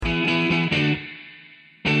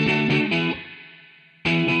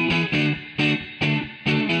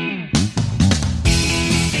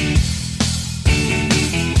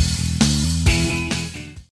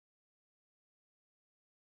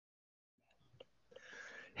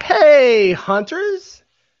Hey, hunters,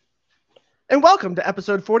 and welcome to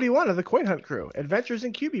episode 41 of the Coin Hunt Crew, Adventures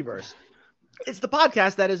in Cubiverse. It's the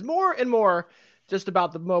podcast that is more and more just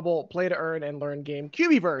about the mobile play-to-earn and learn game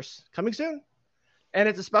Cubiverse, coming soon. And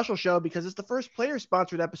it's a special show because it's the first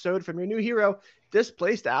player-sponsored episode from your new hero,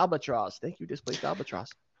 Displaced Albatross. Thank you, Displaced Albatross.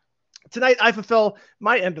 Tonight, I fulfill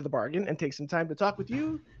my end of the bargain and take some time to talk with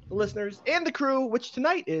you, the listeners, and the crew, which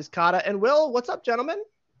tonight is Kata and Will. What's up, gentlemen?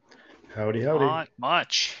 Howdy, howdy. Not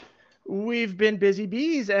much. We've been busy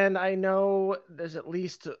bees, and I know there's at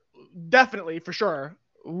least, definitely, for sure,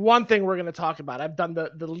 one thing we're going to talk about. I've done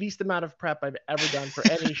the least amount of prep I've ever done for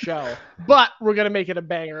any show, but we're going to make it a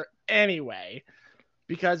banger anyway,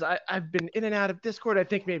 because I've been in and out of Discord. I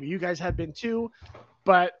think maybe you guys have been too,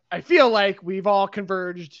 but I feel like we've all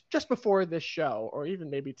converged just before this show, or even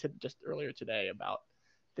maybe just earlier today, about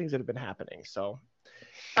things that have been happening. So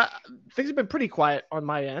things have been pretty quiet on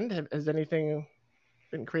my end. Has anything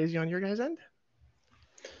been crazy on your guys' end?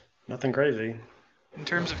 Nothing crazy. In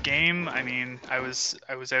terms of game, I mean, I was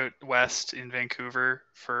out west in Vancouver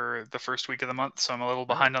for the first week of the month, so I'm a little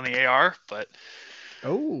behind on the AR, but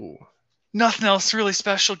nothing else really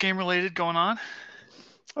special game related going on.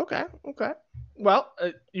 Okay. Well,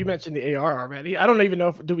 you mentioned the AR already. I don't even know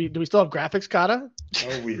if do we still have graphics, Kata?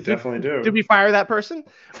 Oh, we definitely do. Did we fire that person?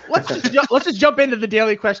 Let's just jump into the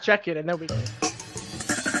Daily Quest check-in, and then we.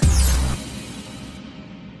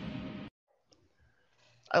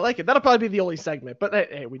 I like it. That'll probably be the only segment, but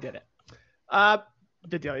hey, we did it.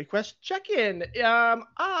 The Daily Quest check-in.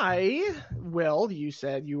 Will, you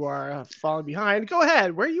said you are falling behind. Go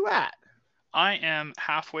ahead. Where are you at? I am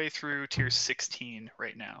halfway through tier 16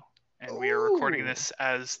 right now, and we are recording this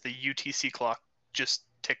as the UTC clock just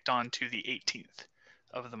ticked on to the 18th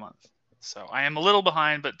of the month. So I am a little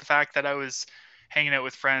behind, but the fact that I was hanging out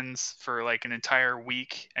with friends for like an entire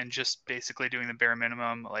week and just basically doing the bare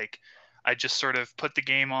minimum, like I just sort of put the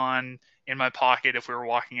game on in my pocket if we were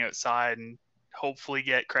walking outside and hopefully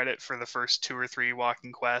get credit for the first 2 or 3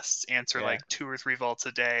 walking quests, answer like 2 or 3 vaults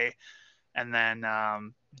a day, and then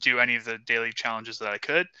do any of the daily challenges that I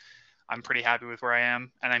could. I'm pretty happy with where I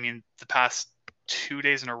am. And I mean, the past 2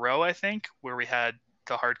 days in a row, I think, where we had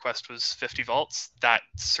the hard quest was 50 vaults, that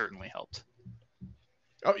certainly helped.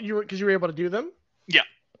 Oh, because you were able to do them? Yeah.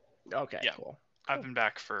 Okay, yeah. Cool. I've been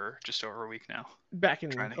back for just over a week now. Back in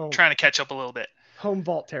trying to catch up a little bit. Home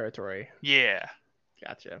vault territory. Yeah.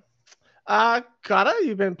 Gotcha. Kata,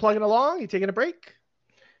 you've been plugging along. You taking a break?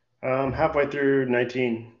 Halfway through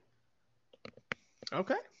 19.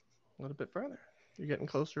 Okay. A little bit further. You're getting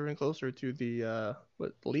closer and closer to the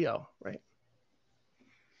Leo, right?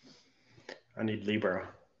 I need Libra.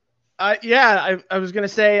 I was going to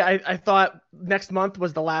say, I thought next month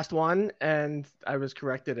was the last one, and I was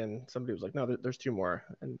corrected, and somebody was like, no, there's 2 more.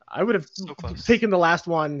 And I would have taken the last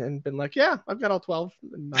one and been like, yeah, I've got all 12,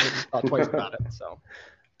 and not even thought twice about it. So,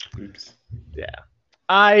 oops. Yeah.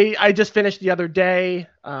 I just finished the other day,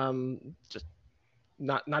 just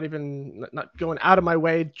not going out of my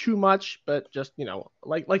way too much, but just,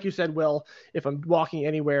 like you said, Will, if I'm walking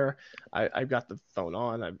anywhere, I've got the phone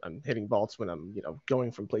on. I'm hitting vaults when I'm,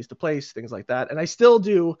 going from place to place, things like that. And I still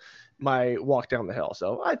do my walk down the hill.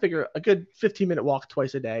 So I figure a good 15-minute walk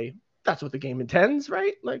twice a day. That's what the game intends,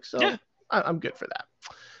 right? Yeah. I'm good for that.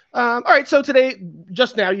 All right. So today,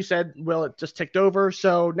 just now, you said, Will, it just ticked over.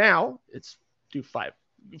 So now it's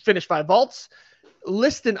finish 5 vaults,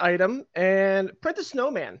 list an item, and print a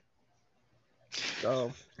snowman.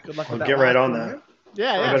 So good luck with that. Get right on that.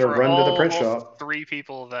 Yeah. I better run to the print shop. 3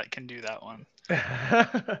 people that can do that one.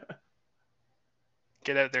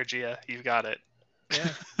 Get out there, Gia. You've got it. Yeah.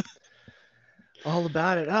 All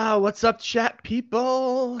about it. What's up, chat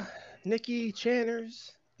people? Nikki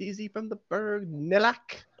Channers, DZ from the Berg,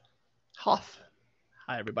 Nilak, Hoff.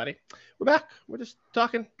 Hi, everybody. We're back. We're just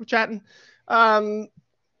talking. We're chatting.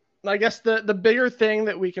 I guess the bigger thing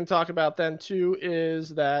that we can talk about then too is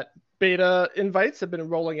that beta invites have been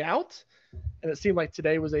rolling out, and it seemed like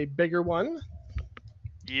today was a bigger one.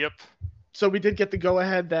 Yep. So we did get the go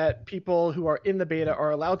ahead that people who are in the beta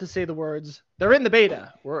are allowed to say the words, they're in the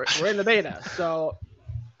beta. We're in the beta. So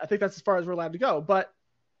I think that's as far as we're allowed to go. But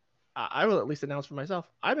I will at least announce for myself,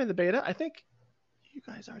 I'm in the beta. I think you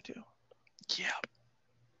guys are too. Yep.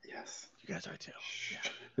 Yes. You guys are too.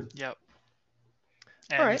 Yeah. Yep.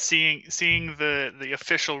 And seeing the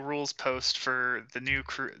official rules post for the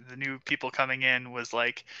new people coming in was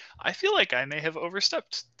like, I feel like I may have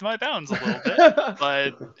overstepped my bounds a little bit,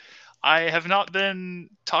 but I have not been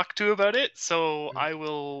talked to about it, so I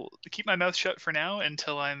will keep my mouth shut for now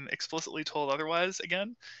until I'm explicitly told otherwise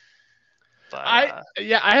again. But I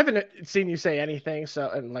haven't seen you say anything. So,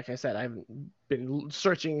 and like I said, I haven't been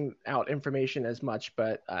searching out information as much,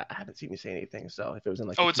 but I haven't seen you say anything. So if it was in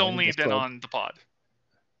like, oh, the it's community only been Discord- on the pod.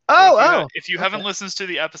 If you okay. haven't listened to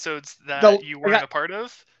the episodes that you weren't a part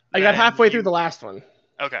of, I got then halfway through the last one.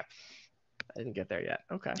 Okay. I didn't get there yet.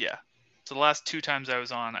 Okay. Yeah. So the last 2 times I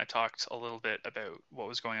was on, I talked a little bit about what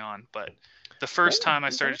was going on, but the first time I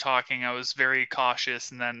started talking, I was very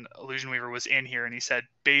cautious, and then Illusion Weaver was in here, and he said,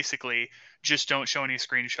 basically, just don't show any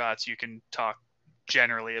screenshots. You can talk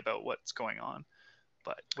generally about what's going on.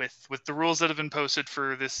 But with the rules that have been posted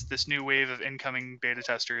for this new wave of incoming beta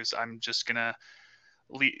testers, I'm just gonna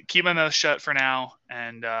keep my mouth shut for now,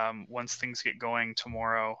 and once things get going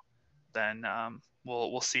tomorrow, then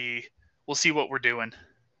we'll see what we're doing.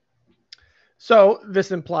 So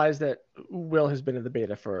this implies that Will has been in the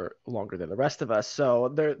beta for longer than the rest of us. So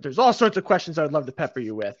there's all sorts of questions I would love to pepper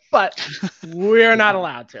you with, but we're not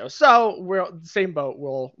allowed to. So we're the same boat.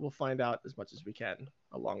 We'll find out as much as we can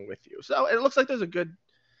along with you. So it looks like there's a good.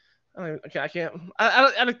 I'm not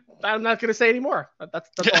going to say anymore.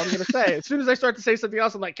 That's all I'm going to say. As soon as I start to say something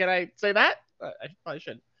else, I'm like, can I say that? I probably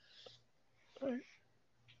should. All right.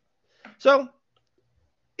 So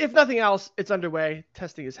if nothing else, it's underway.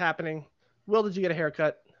 Testing is happening. Will, did you get a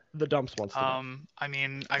haircut? The Dumps wants to know. I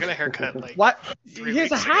mean, I got a haircut like what? 3 He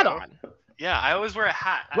has a weeks hat ago. on. Yeah, I always wear a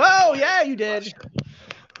hat. Whoa, yeah, you did.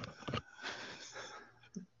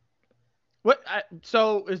 What?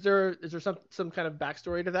 So is there some kind of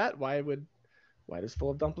backstory to that? Why does Full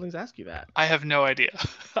of Dumplings ask you that? I have no idea.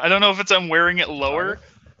 I don't know if it's I'm wearing it lower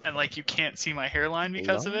and like you can't see my hairline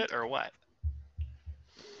because of it or what.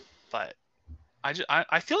 But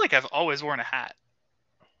I feel like I've always worn a hat.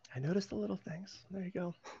 I noticed the little things. There you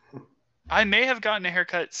go. I may have gotten a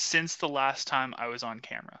haircut since the last time I was on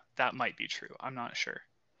camera. That might be true. I'm not sure.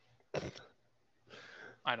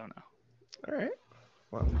 I don't know. All right.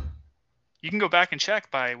 Well, you can go back and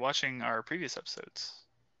check by watching our previous episodes.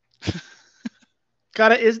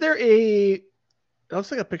 Kata, is there it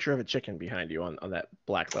looks like a picture of a chicken behind you on that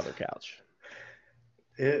black leather couch.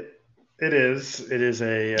 It is. It is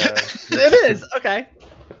a. It is. Okay.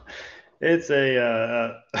 It's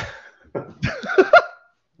a.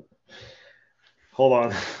 Hold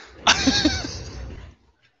on.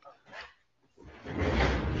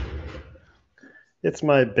 It's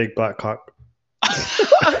my big black cock.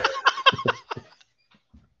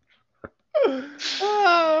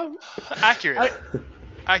 Accurate.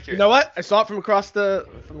 Accurate. You know what? I saw it from across the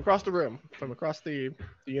room, from across the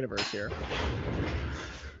universe here.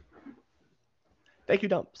 Thank you,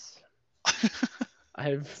 Dumps.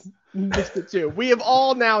 I've missed it too. We have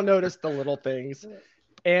all now noticed the little things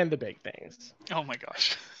and the big things. Oh my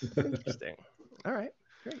gosh. Interesting. All right.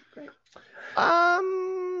 Great.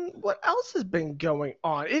 What else has been going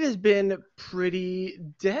on? It has been pretty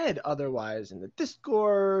dead otherwise in the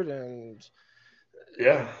Discord and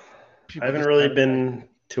yeah. I haven't really been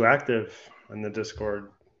too active in the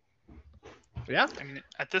Discord. Yeah. I mean,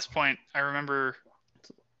 at this point, I remember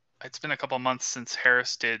it's been a couple months since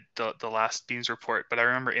Harris did the last Beans report, but I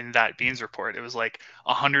remember in that Beans report, it was like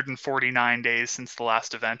 149 days since the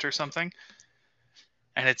last event or something.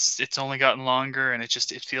 And it's only gotten longer, and it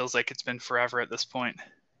feels like it's been forever at this point.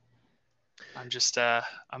 I'm just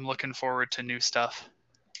I'm looking forward to new stuff.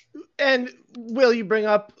 And Will, you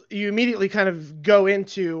immediately kind of go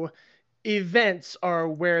into events are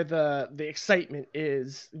where the excitement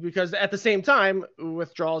is, because at the same time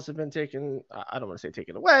withdrawals have been taken, I don't want to say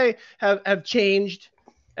taken away, have changed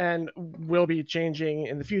and will be changing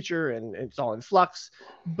in the future, and it's all in flux.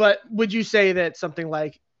 But would you say that something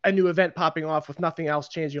like a new event popping off with nothing else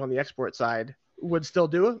changing on the export side would still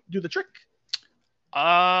do the trick?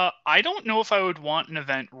 I don't know if I would want an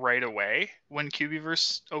event right away when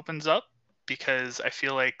Cubiverse opens up, because I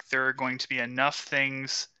feel like there are going to be enough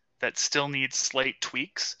things that still need slight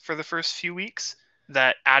tweaks for the first few weeks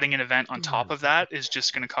that adding an event on top of that is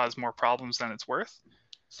just going to cause more problems than it's worth.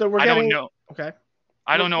 So I don't know. Okay.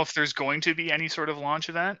 I don't know if there's going to be any sort of launch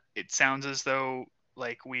event. It sounds as though,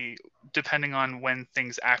 like, depending on when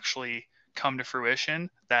things actually come to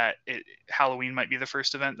fruition, that Halloween might be the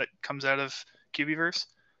first event that comes out of Cubiverse.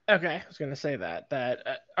 Okay, I was going to say that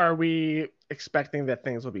are we expecting that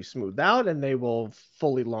things will be smoothed out and they will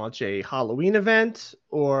fully launch a Halloween event?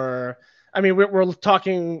 Or, I mean, we're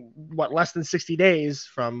talking, less than 60 days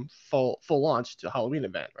from full launch to Halloween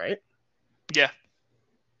event, right? Yeah.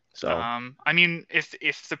 So, I mean, if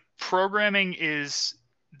the programming is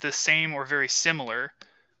the same or very similar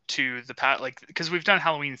to because we've done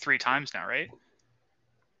Halloween 3 times now, right?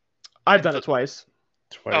 I've done it twice.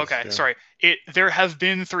 Okay, yeah. Sorry. There have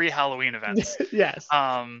been 3 Halloween events. Yes.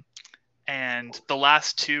 and the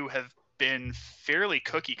last two have been fairly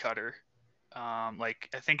cookie cutter. Like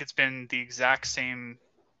I think it's been the exact same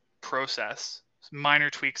process, minor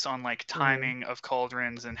tweaks on like timing of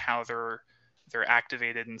cauldrons and how they're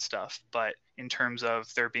activated and stuff. But in terms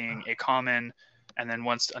of there being a common, and then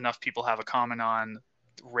once enough people have a common on,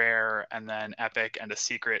 rare, and then epic and a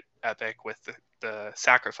secret epic with the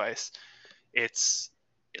sacrifice, it's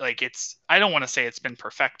like I don't want to say it's been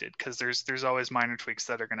perfected, because there's always minor tweaks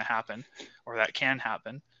that are going to happen or that can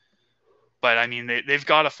happen. But I mean, they've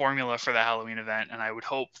got a formula for the Halloween event, and I would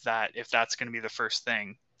hope that if that's going to be the first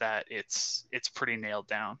thing, that it's pretty nailed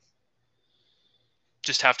down.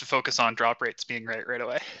 Just have to focus on drop rates being right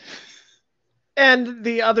away. And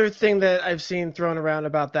the other thing that I've seen thrown around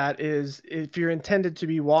about that is if you're intended to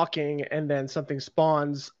be walking and then something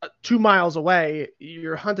spawns 2 miles away,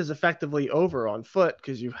 your hunt is effectively over on foot,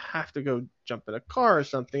 because you have to go jump in a car or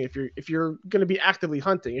something if you're going to be actively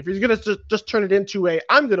hunting. If you're going to just turn it into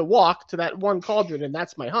I'm going to walk to that one cauldron and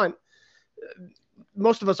that's my hunt,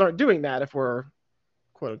 most of us aren't doing that if we're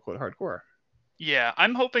quote unquote hardcore. Yeah,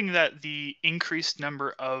 I'm hoping that the increased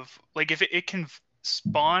number of, like, if it can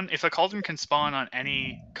spawn, if a cauldron can spawn on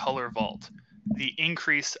any color vault, the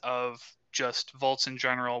increase of just vaults in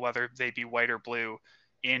general, whether they be white or blue,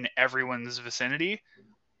 in everyone's vicinity,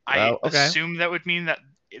 I assume that would mean that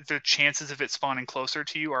the chances of it spawning closer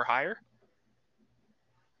to you are higher.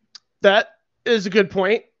 That is a good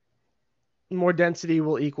point. More density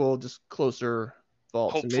will equal just closer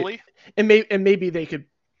vaults. Hopefully. And maybe they could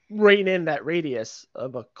rein in that radius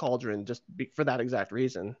of a cauldron just for that exact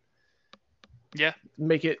reason. Yeah.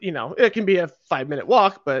 Make it, it can be a 5-minute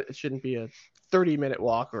walk, but it shouldn't be a 30-minute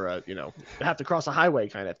walk or have to cross a highway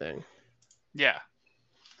kind of thing. Yeah.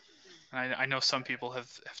 I know some people have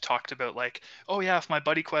talked about like, oh yeah, if my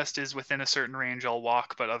buddy quest is within a certain range, I'll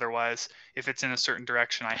walk, but otherwise, if it's in a certain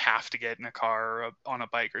direction, I have to get in a car or on a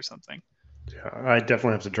bike or something. Yeah, I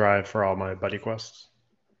definitely have to drive for all my buddy quests.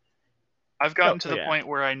 I've gotten to the point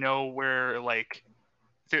where I know where, like,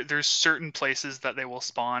 there's certain places that they will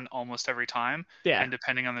spawn almost every time. Yeah. And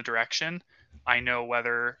depending on the direction, I know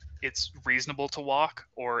whether it's reasonable to walk,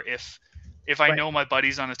 or if I know my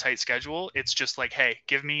buddy's on a tight schedule, it's just like, hey,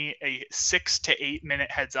 give me a 6 to 8 minute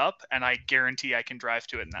heads up, and I guarantee I can drive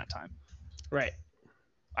to it in that time. Right.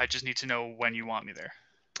 I just need to know when you want me there.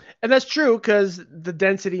 And that's true, because the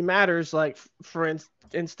density matters. Like, for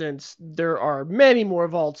instance, there are many more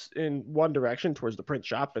vaults in one direction towards the print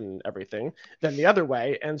shop and everything than the other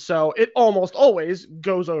way. And so it almost always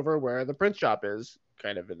goes over where the print shop is,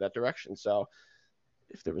 kind of in that direction. So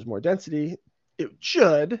if there was more density, it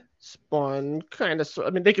should spawn kind of. I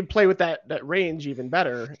mean, they could play with that range even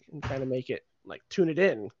better and kind of make it, like, tune it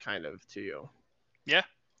in kind of to you. Yeah.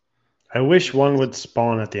 I wish one would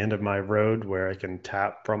spawn at the end of my road where I can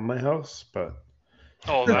tap from my house, but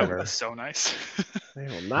that would be so nice. They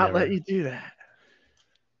will not let you do that.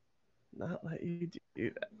 Not let you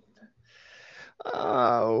do that.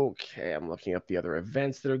 Okay, I'm looking up the other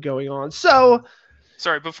events that are going on. So,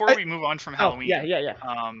 sorry, before we move on from Halloween. Yeah.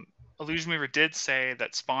 Illusion Weaver did say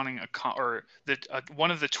that spawning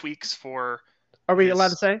one of the tweaks for. Are we allowed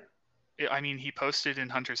to say? I mean, he posted in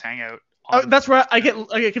Hunter's Hangout. That's where I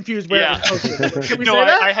get confused. Where it was posted. Can we say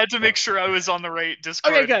that? I had to make sure I was on the right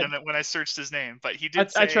Discord when I searched his name. But he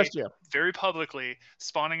did say, I trust you. Very publicly,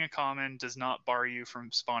 spawning a common does not bar you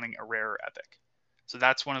from spawning a rare or epic. So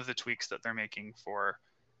that's one of the tweaks that they're making for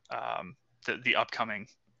the upcoming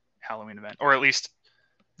Halloween event, or at least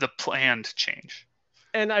the planned change.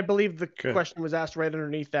 And I believe the question was asked right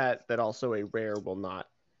underneath that also a rare will not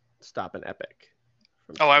stop an epic.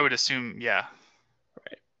 I would assume, yeah.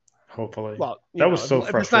 Right. Hopefully. Well, that was so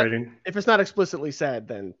frustrating. If it's not explicitly said,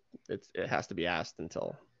 then it has to be asked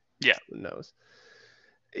until someone knows.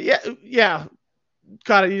 Yeah.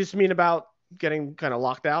 God, you just mean about getting kind of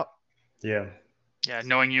locked out? Yeah. Yeah,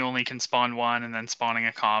 knowing you only can spawn one and then spawning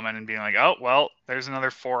a common and being like, oh, well, there's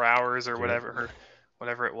another 4 hours or whatever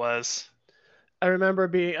it was. I remember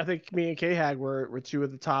I think me and K-Hag were two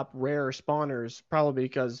of the top rare spawners, probably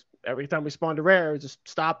because every time we spawned a rare, just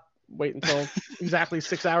stop, wait until exactly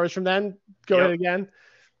 6 hours from then, go ahead again.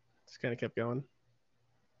 Just kind of kept going.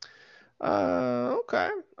 Okay.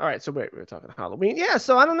 All right. So wait, we were talking Halloween. Yeah.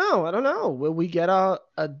 So I don't know. Will we get a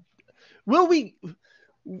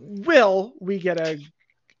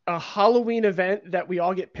a Halloween event that we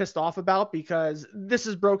all get pissed off about because this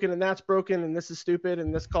is broken and that's broken and this is stupid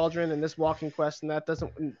and this cauldron and this walking quest and that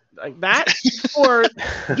doesn't like that? Or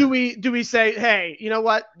do we say, hey, you know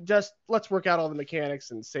what? Just let's work out all the mechanics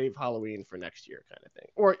and save Halloween for next year kind of thing?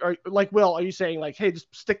 Or like Will, are you saying like, hey, just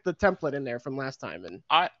stick the template in there from last time? And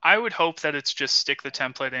I would hope that it's just stick the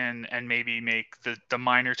template in and maybe make the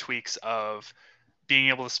minor tweaks of being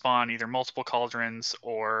able to spawn either multiple cauldrons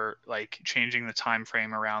or like changing the time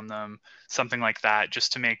frame around them, something like that,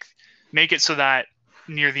 just to make it so that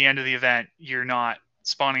near the end of the event you're not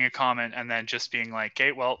spawning a comment and then just being like,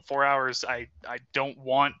 okay, well, 4 hours I don't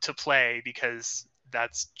want to play because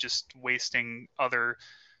that's just wasting other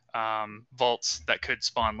vaults that could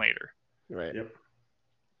spawn later. Right. Yep.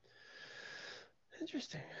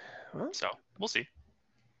 Interesting. Well, so we'll see.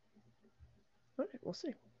 Okay, we'll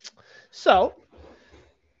see. So,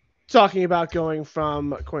 talking about going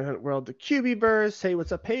from Coin Hunt World to QB Burst. Hey,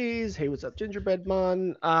 what's up, Hayes? Hey, what's up, Gingerbread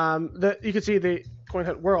Mon? You can see the Coin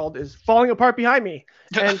Hunt World is falling apart behind me,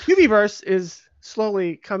 and QB Burst is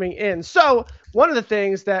slowly coming in. So, one of the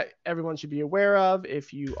things that everyone should be aware of,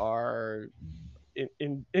 if you are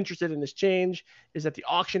interested in this change, is that the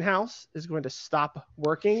auction house is going to stop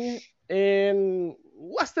working in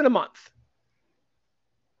less than a month.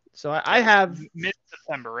 So I have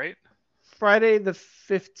mid-September, right? Friday the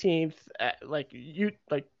 15th, at like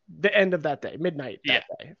the end of that day, midnight that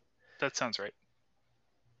day. That sounds right.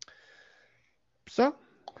 So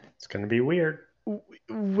it's going to be weird.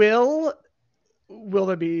 Will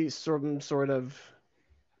there be some sort of?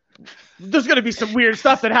 There's going to be some weird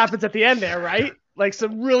stuff that happens at the end there, right? Like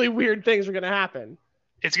some really weird things are going to happen.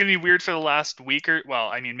 It's going to be weird for the last week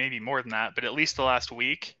maybe more than that, but at least the last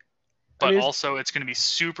week. But also, it's going to be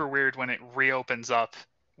super weird when it reopens up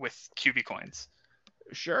with QB coins.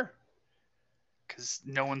 Sure. Because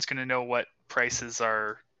no one's going to know what prices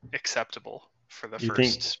are acceptable for the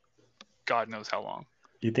first God knows how long.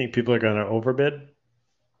 You think people are going to overbid?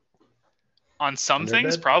 On some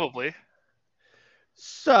things, probably.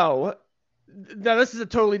 So, now this is a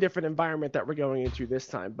totally different environment that we're going into this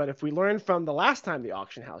time. But if we learn from the last time the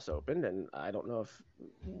auction house opened, and I don't know if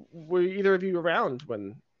were either of you around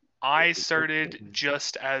when... I started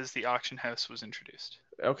just as the auction house was introduced.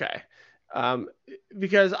 Okay.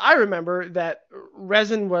 Because I remember that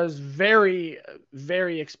resin was very,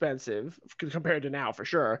 very expensive compared to now for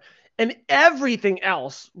sure. And everything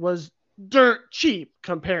else was dirt cheap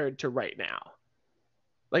compared to right now.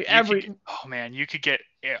 Like you could get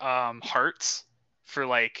hearts for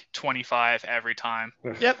like 25 every time.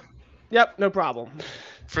 Yep, no problem.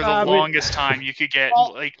 For the longest time, you could get,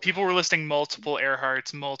 people were listing multiple air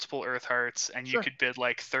hearts, multiple earth hearts, and you could bid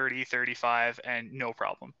like 30, 35, and no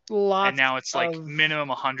problem. And now it's like minimum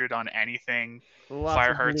 100 on anything.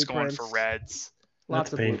 Fire hearts going for reds.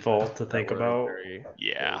 That's painful to think about.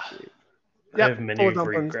 Yeah. I have many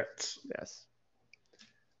regrets. Yes.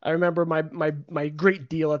 I remember my great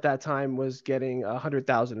deal at that time was getting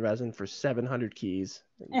 100,000 resin for 700 keys.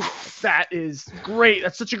 That is great.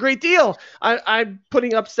 That's such a great deal. I'm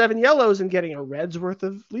putting up 7 yellows and getting a red's worth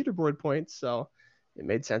of leaderboard points, so it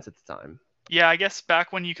made sense at the time. Yeah, I guess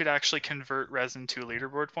back when you could actually convert resin to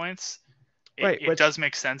leaderboard points, it does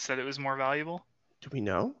make sense that it was more valuable. Do we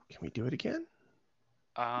know? Can we do it again?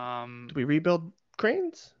 Do we rebuild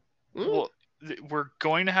cranes? Well, we're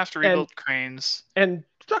going to have to rebuild cranes and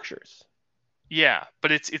structures. Yeah,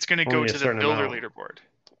 but it's going to go to the builder leaderboard.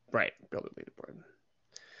 Right, builder leaderboard.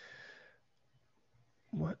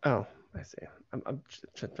 What? Oh, I see. I'm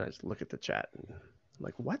trying to look at the chat and I'm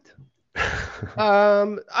like, what?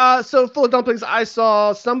 So Full of Dumplings, I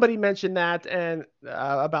saw somebody mention that and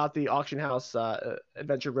about the auction house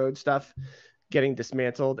Adventure Road stuff getting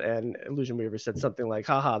dismantled, and Illusion Weaver said something like,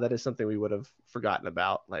 haha, that is something we would have forgotten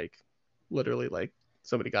about. Like literally, like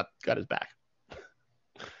somebody got his back.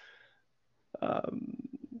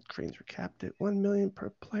 Cranes were capped at 1 million per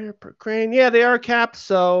player per crane. Yeah, they are capped,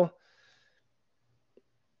 so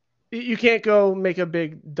you can't go make a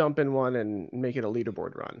big dump in one and make it a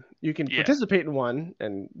leaderboard run. You can participate in one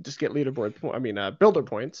and just get builder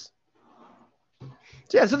points.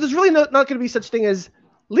 So there's really not going to be such thing as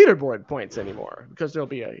leaderboard points anymore because there'll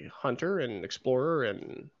be a hunter and explorer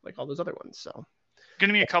and like all those other ones. So going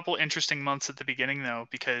to be a couple interesting months at the beginning though,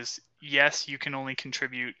 because yes, you can only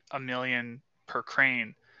contribute 1 million per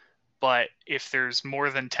crane, but if there's more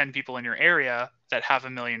than 10 people in your area that have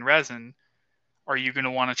 1 million resin, are you going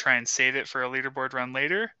to want to try and save it for a leaderboard run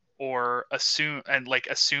later, or assume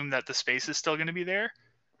that the space is still going to be there?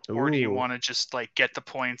 Ooh. Or do you want to just like get the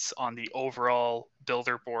points on the overall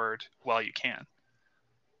builder board while you can?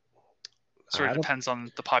 Sort of depends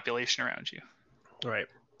on the population around you. Right.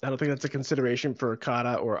 I don't think that's a consideration for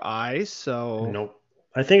Kata or I. So nope.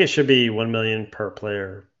 I think it should be 1 million per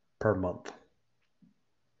player per month.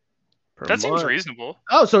 That seems reasonable.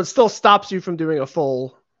 Oh, so it still stops you from doing a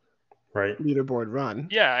full right leaderboard run.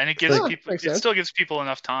 Yeah, and it gives people. It still gives people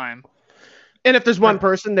enough time. And if there's one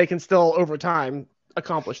person, they can still over time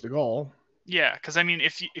accomplish the goal. Yeah, because I mean,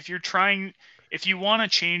 if you want to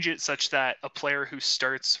change it such that a player who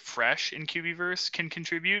starts fresh in QBverse can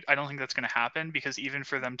contribute, I don't think that's going to happen, because even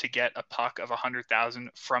for them to get a puck of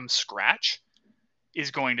 100,000 from scratch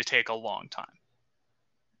is going to take a long time,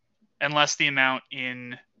 unless the amount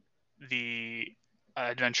in the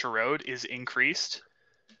Adventure Road is increased.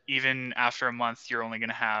 Even after a month, you're only going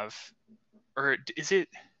to have, or is it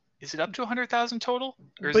up to 100,000 total,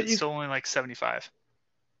 or is it still only like 75?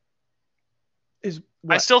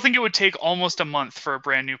 I still think it would take almost a month for a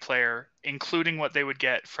brand new player, including what they would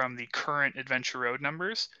get from the current Adventure Road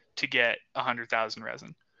numbers, to get 100,000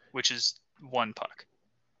 resin, which is one puck.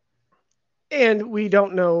 And we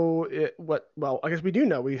don't know well, I guess we do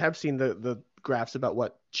know. We have seen the graphs about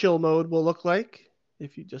what chill mode will look like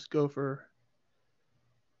if you just go for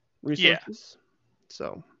resources. Yeah.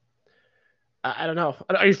 So I don't know.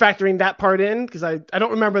 Are you factoring that part in? Because I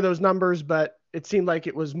don't remember those numbers, but it seemed like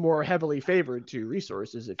it was more heavily favored to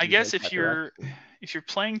resources. I guess if you're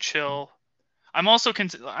playing chill, I'm also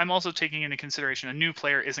taking into consideration a new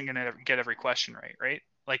player isn't going to get every question right?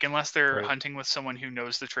 Like unless they're hunting with someone who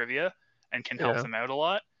knows the trivia and can help them out a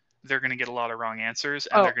lot, they're going to get a lot of wrong answers,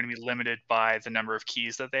 and they're going to be limited by the number of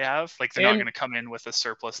keys that they have. Like they're not going to come in with a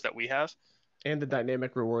surplus that we have. And the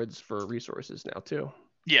dynamic rewards for resources now too.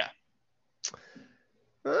 Yeah.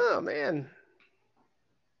 Oh man.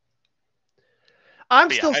 I'm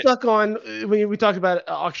still stuck on, when we talk about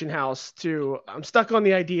auction house too, I'm stuck on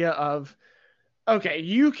the idea of, okay,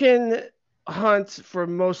 you can hunt for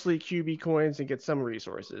mostly QB coins and get some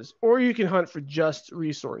resources, or you can hunt for just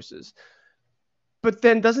resources. But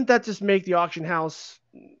then doesn't that just make the auction house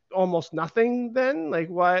almost nothing then? Like,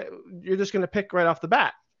 why? You're just going to pick right off the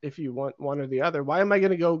bat if you want one or the other. Why am I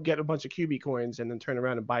going to go get a bunch of QB coins and then turn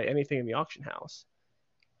around and buy anything in the auction house?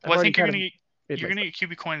 Well, I think you're going to get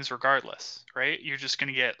QB coins regardless, right? You're just going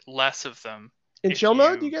to get less of them. In chill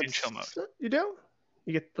mode, you get in chill mode. You do?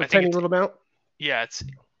 You get the tiny little amount? Yeah,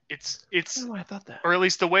 it's oh, I thought that. Or at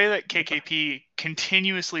least the way that KKP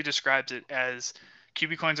continuously describes it, as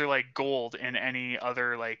QB coins are like gold in any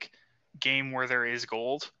other like game where there is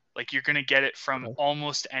gold. Like you're going to get it from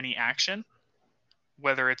almost any action,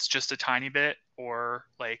 whether it's just a tiny bit or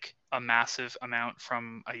like a massive amount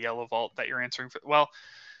from a yellow vault that you're answering for. Well,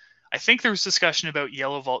 I think there was discussion about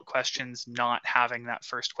yellow vault questions not having that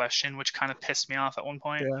first question, which kind of pissed me off at one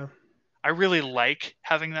point. Yeah. I really like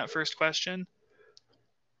having that first question.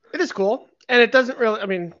 It is cool. And it doesn't really, I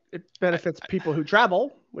mean, it benefits people who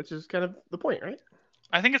travel, which is kind of the point, right?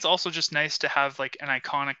 I think it's also just nice to have like an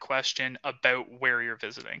iconic question about where you're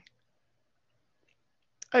visiting.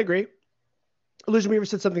 I agree. Illusion Weaver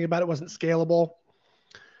said something about it wasn't scalable.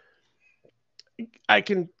 I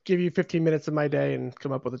can give you 15 minutes of my day and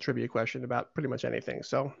come up with a trivia question about pretty much anything.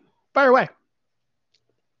 So fire away.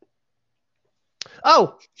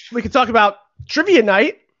 Oh, we could talk about trivia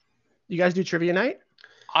night. You guys do trivia night?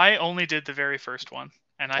 I only did the very first one,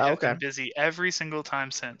 and I have been busy every single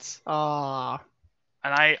time since.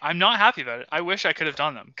 And I'm not happy about it. I wish I could have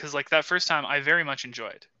done them, because like that first time I very much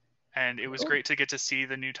enjoyed, and it was great to get to see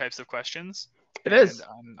the new types of questions. It is.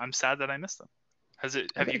 I'm sad that I missed them.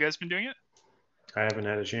 Have you guys been doing it? I haven't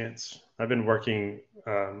had a chance. I've been working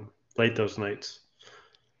late those nights.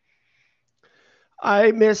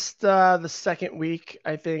 I missed the second week.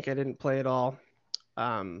 I think I didn't play at all.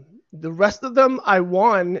 The rest of them I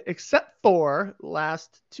won, except for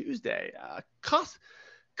last Tuesday.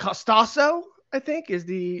 Costasso, I think, is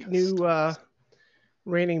the new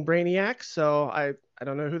reigning Brainiac. So I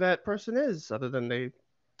don't know who that person is, other than they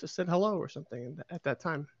just said hello or something at that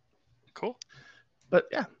time. Cool. But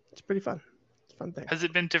yeah, it's pretty fun. Fun thing. Has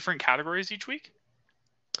it been different categories each week?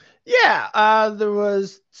 Yeah,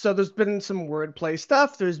 there's been some wordplay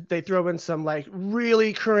stuff. They throw in some like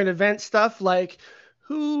really current event stuff, like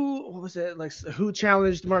who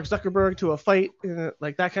challenged Mark Zuckerberg to a fight,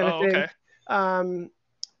 like that kind of thing. Okay.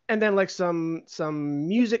 And then like some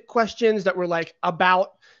music questions that were like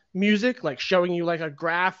about music, like showing you like a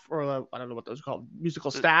graph or I don't know what those are called,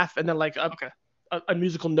 musical staff, and then like a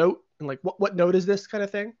musical note and like what note is this kind of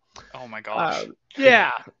thing. Oh my gosh.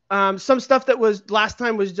 Yeah. Some stuff that was last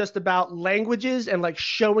time was just about languages and like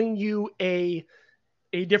showing you a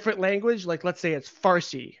different language. Like let's say it's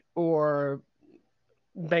Farsi or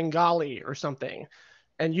Bengali or something.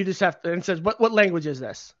 And you just have to, and it says, what language is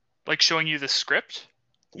this? Like showing you the script?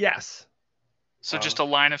 Yes. So just a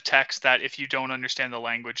line of text that if you don't understand the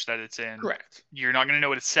language that it's in, Correct. you're not going to know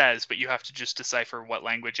what it says, but you have to just decipher what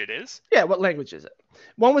language it is. Yeah, what language is it?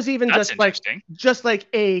 One was even That's just like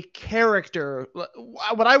a character,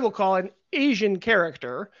 what I will call an Asian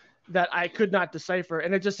character that I could not decipher,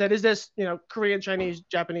 and it just said, "Is this Korean, Chinese,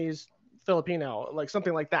 Japanese, Filipino?" Like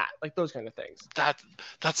something like that, like those kind of things.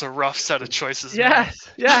 That's a rough set of choices. Yes,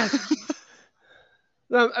 man. Yes.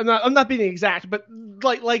 No, I'm not being exact, but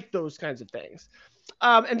like those kinds of things.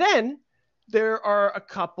 And then there are a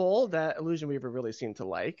couple that Illusion Weaver really seemed to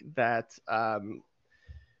like that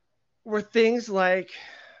were things like,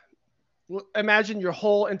 imagine your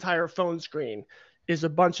whole entire phone screen is a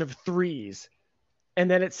bunch of threes,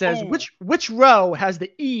 and then it says which row has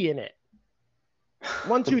the E in it.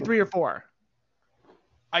 1, 2, 3, or 4.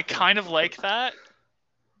 I kind of like that,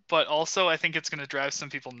 but also I think it's going to drive some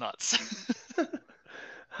people nuts.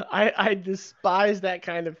 I despise that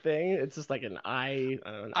kind of thing. It's just like an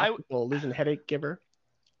optical illusion headache giver.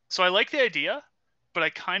 So I like the idea, but I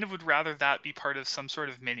kind of would rather that be part of some sort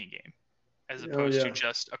of mini game as opposed to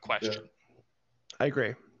just a question. Yeah. I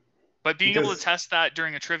agree. But being able to test that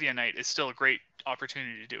during a trivia night is still a great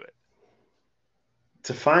opportunity to do it.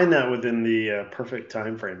 To find that within the perfect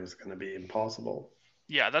time frame is going to be impossible.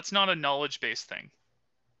 Yeah, that's not a knowledge-based thing.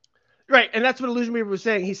 Right, and that's what Illusion Weaver was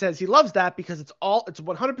saying. He says he loves that because it's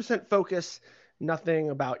 100% focus, nothing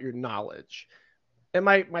about your knowledge. And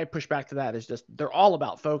my pushback to that is just they're all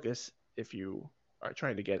about focus if you are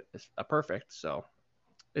trying to get a perfect. So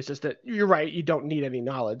it's just that you're right, you don't need any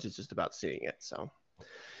knowledge. It's just about seeing it. So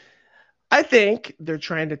I think they're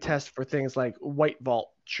trying to test for things like White Vault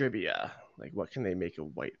trivia. Like, what can they make a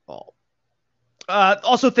White Vault?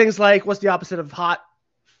 Also things like, what's the opposite of hot?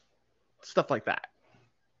 Stuff like that.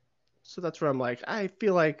 So that's where I'm like, I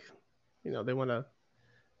feel like, they want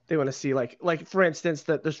to see like for instance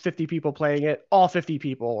that there's 50 people playing it, all 50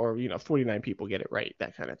 people or 49 people get it right,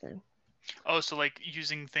 that kind of thing. Oh, so like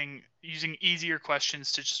using easier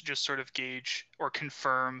questions to just sort of gauge or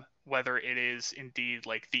confirm whether it is indeed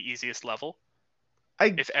like the easiest level.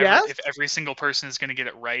 If every single person is going to get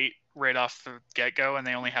it right off the get-go and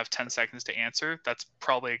they only have 10 seconds to answer, that's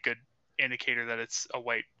probably a good indicator that it's a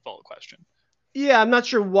White Vault question. Yeah, I'm not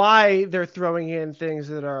sure why they're throwing in things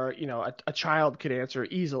that are, a child could answer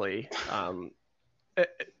easily. And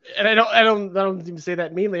I don't even say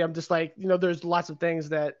that meanly. I'm just like, there's lots of things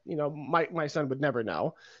that, my son would never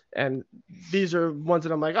know. And these are ones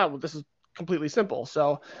that I'm like, oh, well, this is completely simple.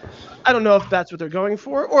 So I don't know if that's what they're going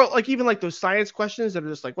for, or like even like those science questions that are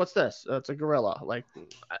just like, what's this? It's a gorilla. Like,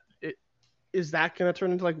 is that going to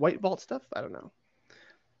turn into like White Vault stuff? I don't know.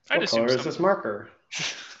 What color is this marker?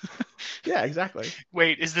 Yeah, exactly.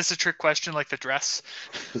 Wait, is this a trick question like the dress?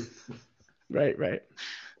 Right.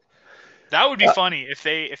 That would be funny if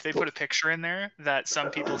they put a picture in there that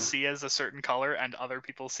some people see as a certain color and other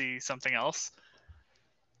people see something else.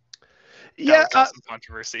 Yeah, some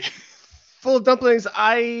controversy. Full of Dumplings.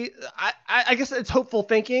 I guess it's hopeful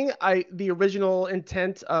thinking. The original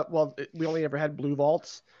intent. We only ever had blue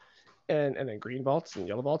vaults, and then green vaults and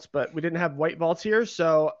yellow vaults, but we didn't have white vaults here.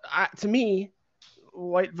 So to me,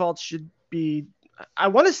 White Vaults should be, I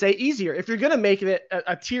want to say, easier. If you're going to make it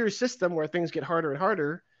a tier system where things get harder and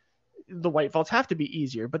harder, the White Vaults have to be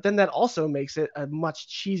easier. But then that also makes it a much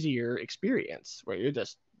cheesier experience where you're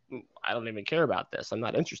just, I don't even care about this. I'm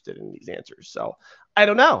not interested in these answers. So I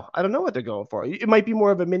don't know. I don't know what they're going for. It might be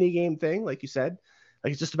more of a mini game thing, like you said.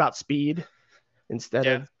 Like it's just about speed instead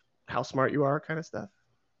of how smart you are kind of stuff.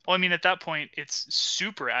 Well, I mean, at that point, it's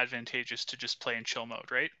super advantageous to just play in chill mode,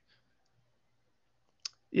 right?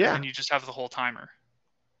 Yeah. And you just have the whole timer.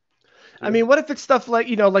 I mean, what if it's stuff like,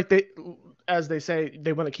 like as they say,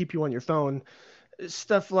 they want to keep you on your phone.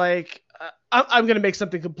 Stuff like, I'm going to make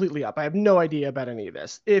something completely up. I have no idea about any of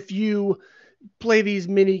this. If you play these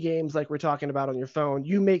mini games like we're talking about on your phone,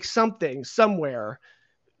 you make something somewhere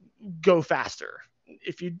go faster.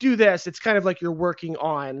 If you do this, it's kind of like you're working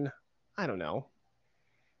on, I don't know,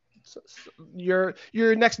 your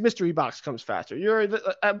next mystery box comes faster.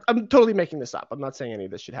 I'm totally making this up. I'm not saying any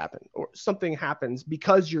of this should happen, or something happens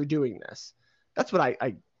because you're doing this. That's what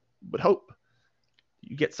I would hope.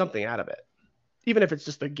 You get something out of it, even if it's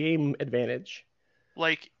just a game advantage.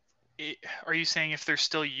 Like, are you saying if they're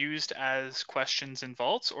still used as questions in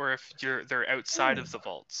vaults, or if they're outside of the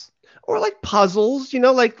vaults? Or like puzzles,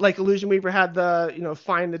 like Illusion Weaver had the,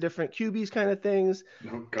 find the different cubies kind of things.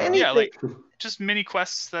 Oh, God. Yeah, like just mini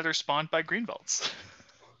quests that are spawned by green vaults.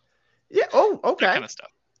 Yeah. Oh, okay. That kind of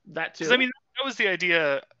stuff. That too. Because I mean, that was the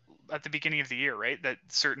idea at the beginning of the year, right? That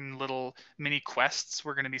certain little mini quests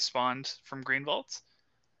were going to be spawned from green vaults.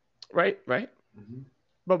 Right. Mm-hmm.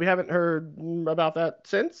 but we haven't heard about that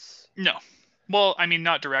since. No. Well, I mean,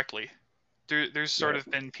 not directly. There's sort of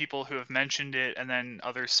been people who have mentioned it, and then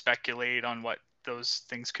others speculate on what those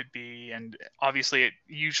things could be. And obviously, it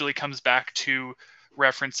usually comes back to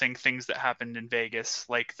referencing things that happened in Vegas,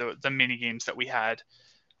 like the mini games that we had,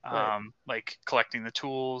 like collecting the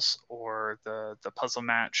tools or the puzzle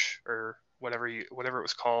match or whatever it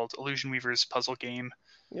was called, Illusion Weaver's puzzle game.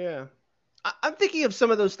 Yeah, I'm thinking of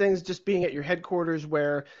some of those things just being at your headquarters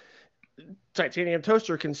where Titanium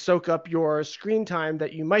Toaster can soak up your screen time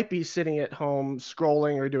that you might be sitting at home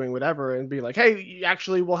scrolling or doing whatever, and be like, hey,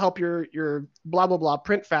 actually we'll help your blah blah blah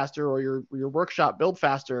print faster, or your workshop build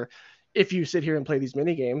faster if you sit here and play these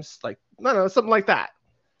mini games. Like, I don't know, something like that.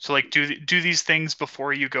 So like do these things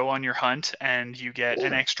before you go on your hunt, and you get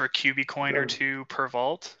an extra QB coin or two per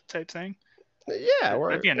vault type thing. Yeah,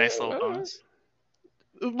 that'd be a nice little bonus.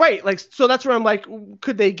 Right, like, so that's where I'm like,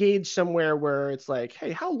 could they gauge somewhere where it's like,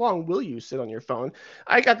 hey, how long will you sit on your phone?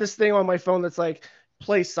 I got this thing on my phone that's like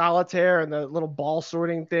play solitaire and the little ball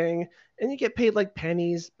sorting thing, and you get paid like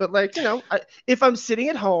pennies. But like, you know, if I'm sitting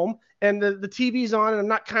at home and the TV's on and I'm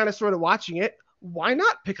not kind of sort of watching it, why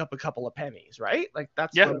not pick up a couple of pennies, right? Like,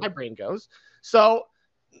 that's where my brain goes. So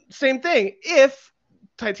same thing. If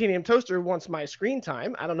Titanium Toaster wants my screen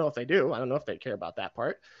time, I don't know if they do. I don't know if they care about that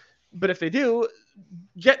part. But if they do,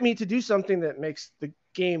 get me to do something that makes the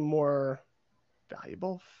game more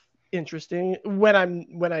valuable, interesting when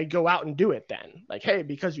I go out and do it. Then, like, hey,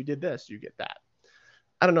 because you did this, you get that.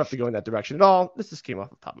 I don't know if to go in that direction at all. This just came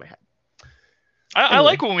off the top of my head. I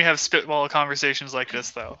like when we have spitball conversations like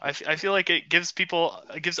this, though. I feel like it gives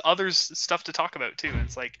others stuff to talk about too.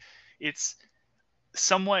 It's like it's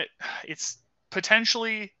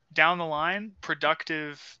potentially down the line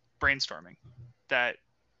productive brainstorming that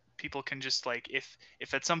people can just, like, if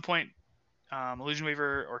at some point Illusion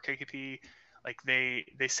Weaver or KKP, like, they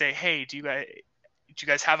say, hey, do you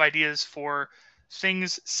guys have ideas for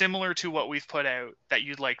things similar to what we've put out that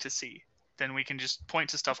you'd like to see, then we can just point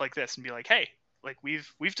to stuff like this and be like, hey, like,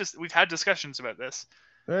 we've had discussions about this.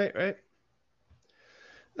 Right.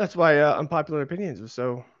 That's why Unpopular Opinions was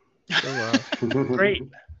so great.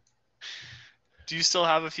 Do you still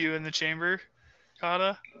have a few in the chamber,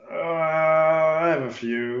 Kata? I have a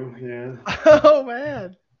few, yeah. Oh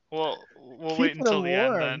man. Well, we'll wait until the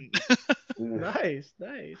end then. Nice.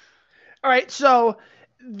 All right, so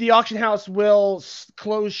the auction house will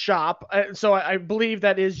close shop. So I believe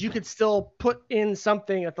that is, you could still put in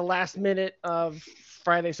something at the last minute of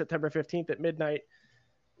Friday, September 15th at midnight.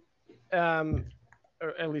 Or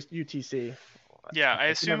at least UTC. Yeah, I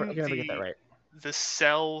assume I never get that right. The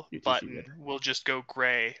sell UTC button will just go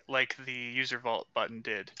gray like the user vault button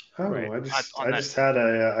did. Oh, right. I just had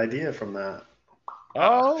an idea from that.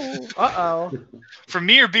 Oh, uh-oh. From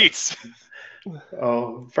me or Beats?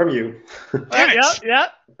 Oh, from you. Yeah.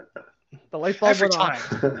 The light bulb every went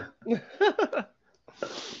time. on.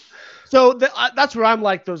 So that's where I'm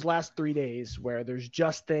like those last 3 days where there's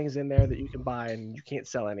just things in there that you can buy and you can't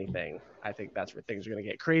sell anything. I think that's where things are going to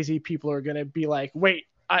get crazy. People are going to be like, wait,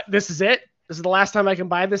 this is it? This is the last time I can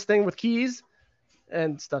buy this thing with keys?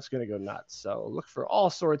 And stuff's going to go nuts. So look for all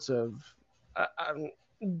sorts of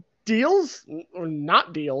deals or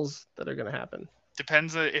not deals that are going to happen.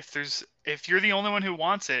 Depends if you're the only one who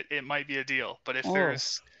wants it, it might be a deal. But if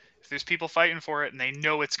there's people fighting for it and they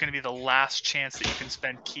know it's going to be the last chance that you can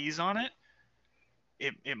spend keys on it,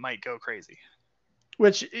 it might go crazy.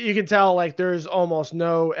 Which you can tell, like, there's almost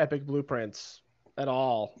no epic blueprints at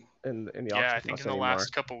all in the auction. Yeah, I think in the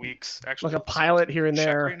last couple weeks, actually, like a pilot here and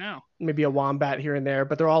there, right now. Maybe a wombat here and there,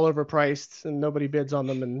 but they're all overpriced and nobody bids on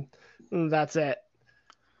them, and that's it.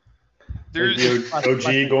 There's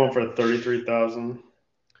OG going for 33,000.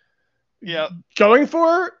 Yeah, going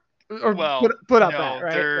for or put up no, that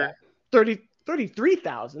right. They're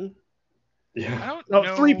 33,000. Yeah, I don't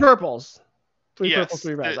know. 3 purples. 3 purples,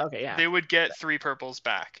 3 reds. Okay, yeah. They would get 3 purples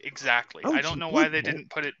back exactly. I don't know why they didn't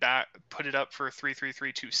put it up for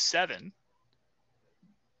 33327.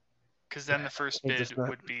 Because then the first bid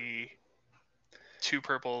would be 2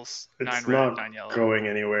 purples, 9 red, 9 yellow. It's not going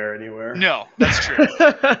anywhere. No, that's true.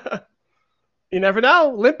 You never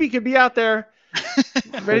know. Limpy could be out there,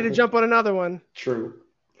 ready to jump on another one. True.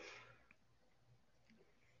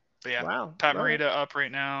 But yeah, wow. Pat Morita up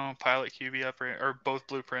right now, Pilot QB up right, or both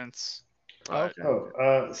blueprints.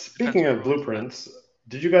 Okay. Speaking of blueprints,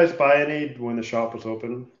 did you guys buy any when the shop was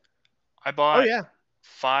open? I bought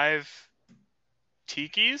 5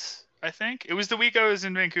 tikis, I think. It was the week I was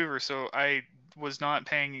in Vancouver, so I was not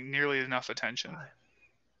paying nearly enough attention.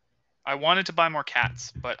 I wanted to buy more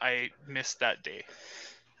cats, but I missed that day.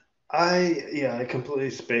 I completely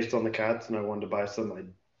spaced on the cats, and I wanted to buy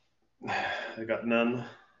some. I got none.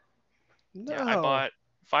 No. Yeah, I bought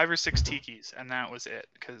 5 or 6 tikis, and that was it.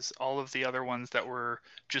 Because all of the other ones that were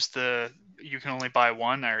just you can only buy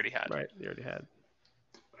one, I already had. Right, you already had.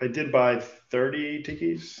 I did buy 30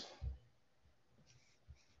 tikis.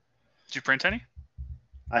 Did you print any?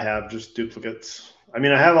 I have just duplicates. I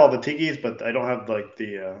mean, I have all the tikis, but I don't have like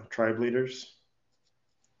the tribe leaders.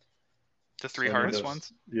 The 3 hardest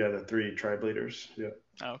ones? Yeah, the 3 tribe leaders. Yeah.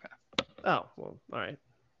 Oh, okay. Oh, well, all right.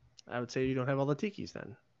 I would say you don't have all the tikis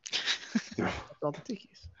then. No. All the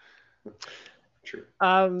tikis. True.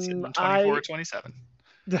 24 or 27.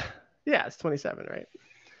 Yeah, it's 27, right?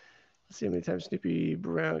 Let's see how many times Snoopy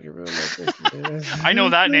Brown can ruin I know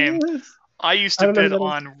that name. I used to bid on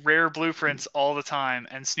on rare blueprints all the time,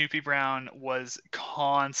 and Snoopy Brown was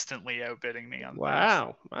constantly outbidding me on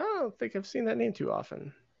Wow. I don't think I've seen that name too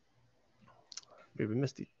often. Maybe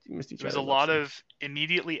missed each other. There was a lot of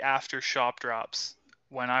immediately after shop drops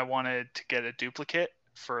when I wanted to get a duplicate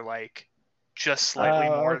for like just slightly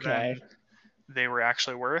more than they were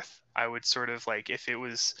actually worth. I would sort of like if it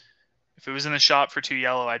was in the shop for 2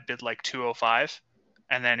 yellow, I'd bid like 205,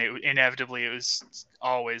 and then inevitably it was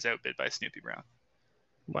always outbid by Snoopy Brown.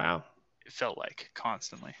 Wow. It felt like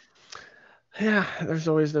constantly. Yeah, there's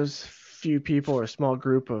always those few people or a small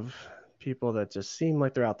group of people that just seem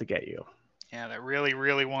like they're out to get you. Yeah, that really,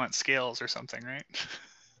 really want scales or something, right?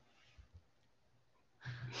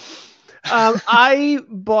 I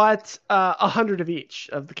bought 100 of each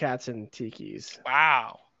of the cats and tikis.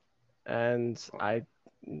 Wow. And I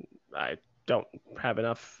don't have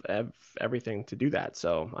enough of everything to do that.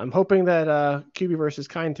 So I'm hoping that Cubiverse is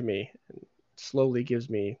kind to me and slowly gives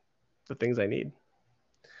me the things I need.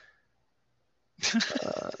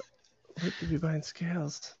 Would you be buying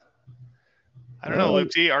scales? I don't know, Luke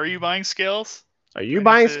D. Are you buying scales? Are you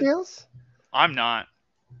buying scales? I'm not.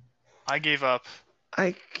 I gave up.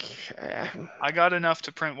 I got enough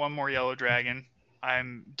to print one more Yellow Dragon.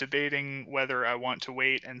 I'm debating whether I want to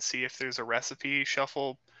wait and see if there's a recipe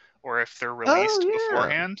shuffle or if they're released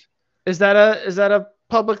beforehand. Is that a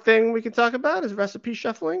public thing we can talk about? Is recipe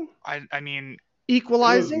shuffling? I mean,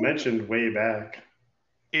 equalizing? It was mentioned way back.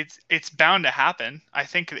 It's bound to happen. I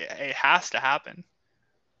think it has to happen.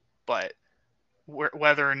 But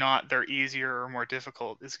whether or not they're easier or more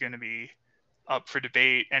difficult is going to be up for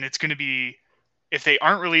debate, and it's going to be, if they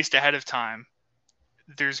aren't released ahead of time,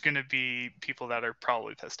 there's going to be people that are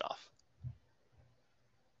probably pissed off.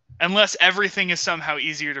 Unless everything is somehow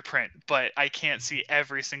easier to print, but I can't see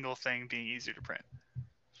every single thing being easier to print.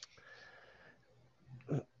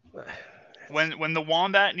 When the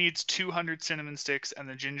Wombat needs 200 cinnamon sticks and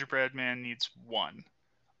the Gingerbread Man needs 1,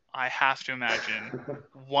 I have to imagine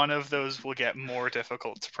one of those will get more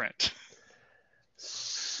difficult to print.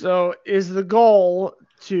 So is the goal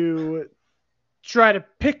to try to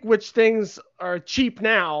pick which things are cheap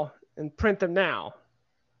now and print them now?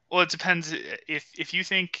 Well, it depends. If you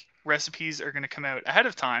think recipes are going to come out ahead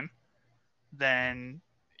of time, then,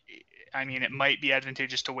 I mean, it might be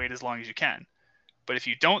advantageous to wait as long as you can. But if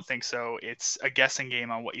you don't think so, it's a guessing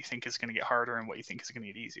game on what you think is going to get harder and what you think is going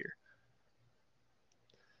to get easier.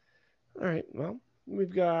 All right. Well,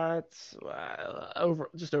 we've got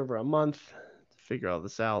just over a month to figure all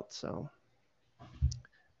this out. So,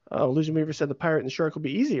 Illusion Weaver said the Pirate and the Shark will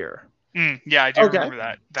be easier. Yeah, I do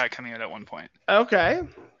remember that coming out at one point. Okay,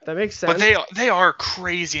 that makes sense. But they are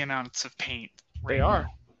crazy amounts of paint. They are.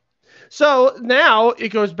 So now it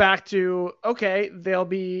goes back to, okay, they'll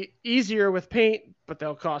be easier with paint, but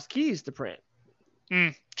they'll cost keys to print.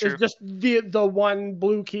 True. Is just the one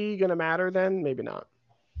blue key going to matter then? Maybe not.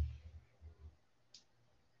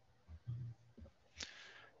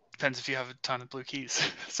 Depends if you have a ton of blue keys.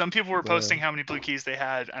 Some people were posting how many blue keys they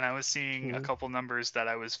had, and I was seeing a couple numbers that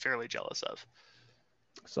I was fairly jealous of.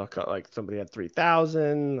 So like somebody had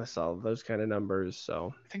 3,000. I saw those kind of numbers.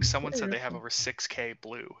 So I think someone said they have over 6K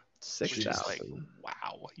blue. 6,000. Like,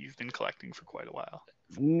 wow, you've been collecting for quite a while.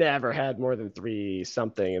 Never had more than 3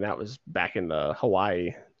 something, and that was back in the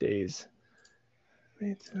Hawaii days.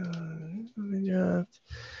 Yeah,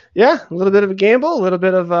 a little bit of a gamble, a little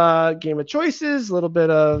bit of game of choices, a little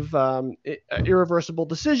bit of irreversible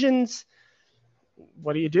decisions.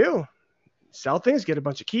 What do? Sell things, get a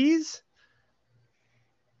bunch of keys.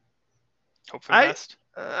 Hope for the best.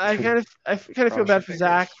 I kind of feel bad for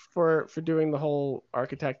Zach for doing the whole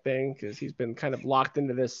architect thing, because he's been kind of locked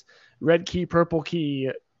into this red key, purple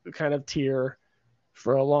key kind of tier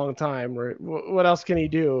for a long time. What else can he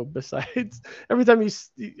do besides every time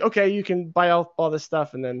you can buy all this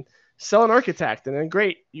stuff and then sell an architect, and then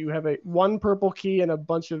great, you have one purple key and a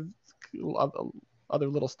bunch of other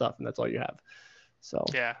little stuff, and that's all you have. So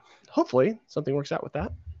Yeah. hopefully something works out with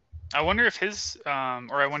that. I wonder if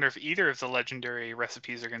I wonder if either of the legendary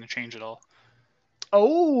recipes are going to change at all.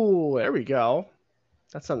 Oh, there we go.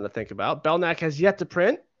 That's something to think about. Belknap has yet to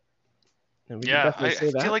print. And we can definitely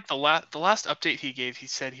say that. Feel like the last update he gave, he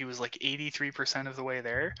said he was like 83% of the way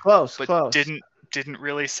there. Close. Didn't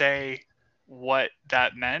really say what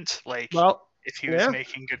that meant. Like, well, if he was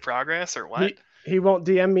making good progress or what. He won't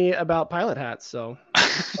DM me about pilot hats, so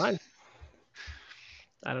it's fine.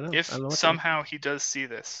 I don't know. If somehow he does see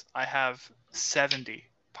this, I have 70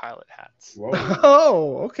 pilot hats. Whoa.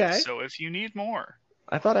 Oh, okay. So if you need more.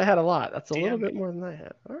 I thought I had a lot. That's a little bit more than I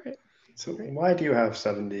had. All right. So why do you have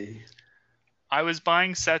 70? I was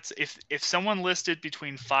buying sets. If someone listed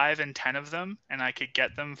between 5 and 10 of them and I could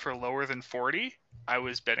get them for lower than 40, I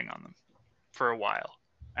was bidding on them for a while.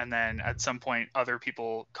 And then at some point, other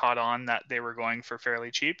people caught on that they were going for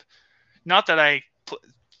fairly cheap. Not that I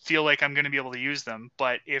feel like I'm going to be able to use them,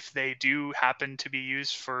 but if they do happen to be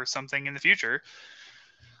used for something in the future,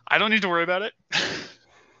 I don't need to worry about it.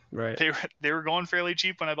 Right. They were going fairly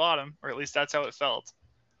cheap when I bought them, or at least that's how it felt.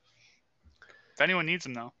 If anyone needs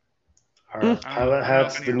them, though. Are pilot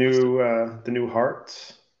hats the new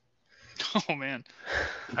hearts? Oh man,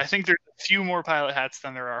 I think there's a few more pilot hats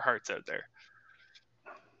than there are hearts out there.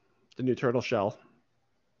 The new turtle shell.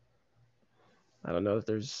 I don't know if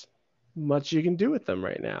there's much you can do with them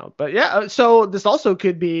right now, but yeah. So this also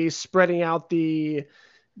could be spreading out the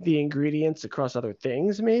ingredients across other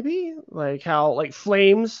things, maybe like how like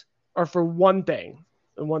flames are for one thing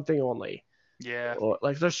and one thing only. Yeah. Or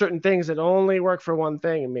like there's certain things that only work for one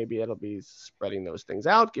thing, and maybe it'll be spreading those things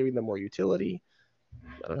out, giving them more utility.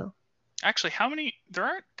 I don't know. Actually, there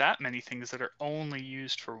aren't that many things that are only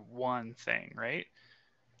used for one thing, right?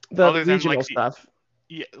 The regional stuff.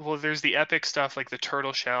 Yeah, well, there's the epic stuff like the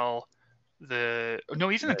turtle shell, the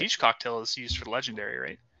beach cocktail is used for the legendary,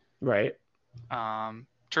 right? Right.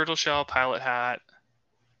 Turtle shell, pilot hat.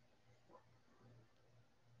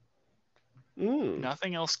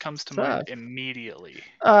 Nothing else comes to mind immediately.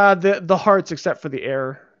 The hearts except for the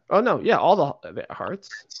air. Oh no, yeah, all the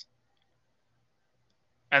hearts.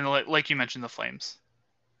 And like you mentioned, the flames.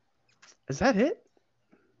 Is that it?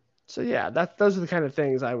 So yeah, those are the kind of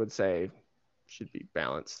things I would say should be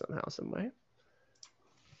balanced somehow, some way.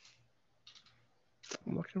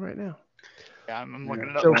 I'm looking right now. Yeah, I'm looking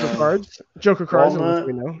it up. Joker cards.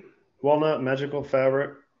 We know. Walnut, magical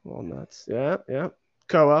fabric. Walnuts. Yeah.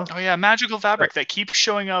 Koa. Oh yeah, magical fabric that keeps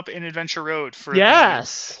showing up in Adventure Road for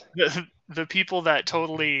the people that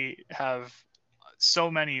totally have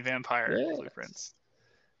so many vampire blueprints.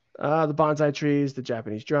 The bonsai trees, the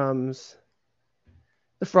Japanese drums,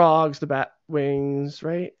 the frogs, the bat wings,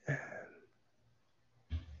 right?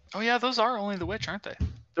 Oh yeah, those are only the witch, aren't they?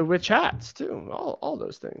 The witch hats too. All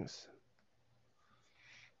those things.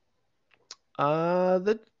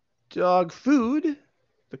 The dog food,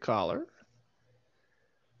 the collar.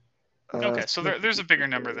 Okay, so there's a bigger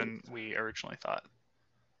number than we originally thought.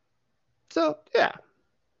 So yeah.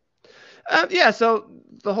 So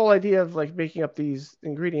the whole idea of like making up these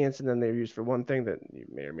ingredients and then they're used for one thing that you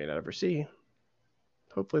may or may not ever see.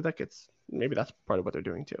 Hopefully maybe that's part of what they're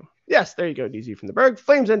doing too. Yes, there you go, DZ from the Berg.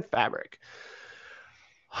 Flames and fabric.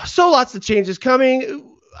 So lots of changes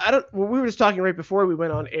coming. We were just talking right before we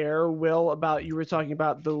went on air, Will, you were talking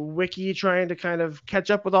about the wiki trying to kind of catch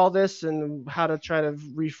up with all this and how to try to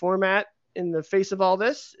reformat in the face of all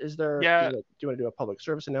this. Is there, do you want to do a public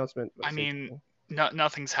service announcement? I mean,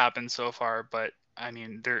 nothing's happened so far, but I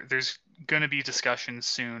mean, there's going to be discussions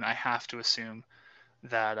soon. I have to assume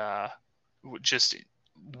that just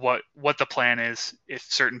what the plan is, if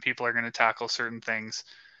certain people are going to tackle certain things.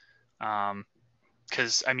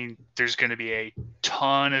 Because, I mean, there's going to be a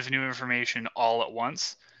ton of new information all at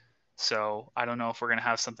once. So I don't know if we're going to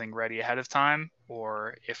have something ready ahead of time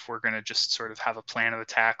or if we're going to just sort of have a plan of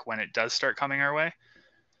attack when it does start coming our way.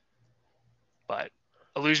 But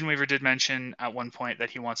Illusion Weaver did mention at one point that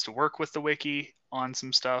he wants to work with the wiki on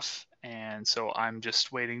some stuff. And so I'm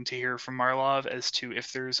just waiting to hear from Marlov as to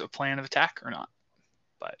if there's a plan of attack or not.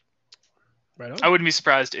 But I wouldn't be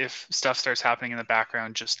surprised if stuff starts happening in the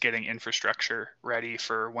background, just getting infrastructure ready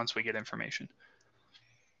for once we get information.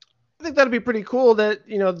 I think that'd be pretty cool that,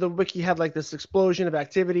 the wiki had like this explosion of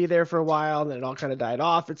activity there for a while and then it all kind of died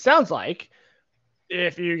off. It sounds like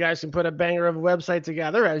if you guys can put a banger of a website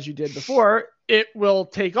together as you did before, it will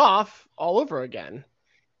take off all over again.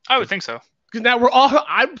 I would think so. Because now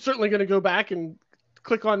I'm certainly going to go back and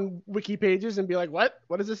click on wiki pages and be like, what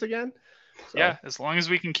is this again? So. Yeah, as long as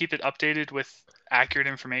we can keep it updated with accurate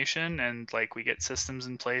information and like we get systems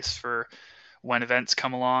in place for when events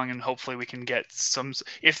come along, and hopefully we can get some.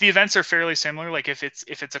 If the events are fairly similar, like if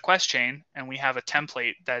it's a quest chain and we have a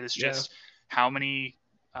template that is just how many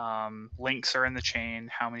links are in the chain,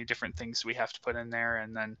 how many different things we have to put in there,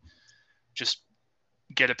 and then just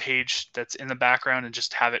get a page that's in the background and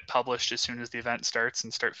just have it published as soon as the event starts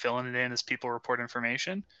and start filling it in as people report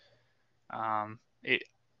information.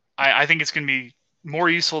 I think it's going to be more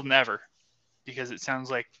useful than ever, because it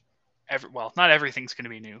sounds like not everything's going to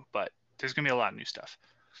be new, but there's going to be a lot of new stuff.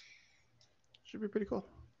 Should be pretty cool.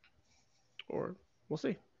 Or we'll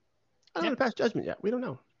see. I don't want to pass judgment yet. We don't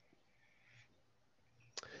know.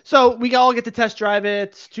 So we all get to test drive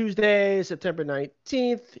it Tuesday, September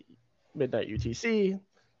 19th, midnight UTC.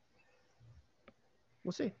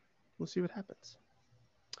 We'll see. We'll see what happens.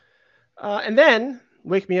 And then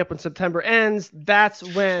wake me up when September ends. That's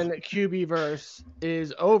when QBverse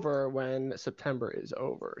is over, when September is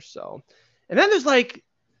over. So, and then there's going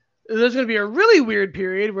to be a really weird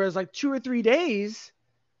period where it's like 2 or 3 days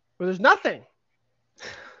where there's nothing.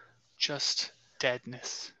 Just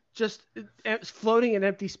deadness. Just floating in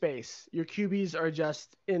empty space. Your QBs are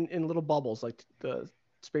just in little bubbles like the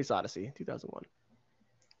Space Odyssey 2001.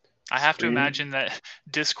 I have to imagine that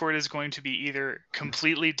Discord is going to be either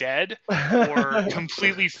completely dead or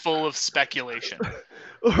completely full of speculation.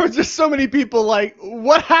 Or just so many people like,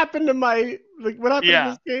 what happened to what happened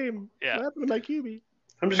to this game? Yeah. What happened to my QB?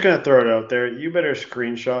 I'm just going to throw it out there. You better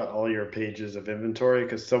screenshot all your pages of inventory,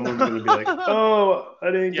 because someone's going to be like, oh,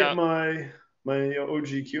 I didn't get my OG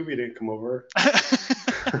QB didn't come over.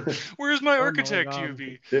 Where's my Architect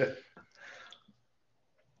QB? Yeah.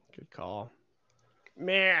 Good call.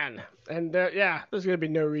 Man. And there's going to be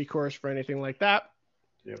no recourse for anything like that.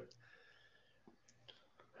 Yep.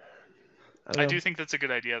 I do think that's a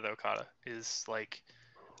good idea, though, Kata, is like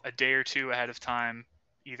a day or two ahead of time,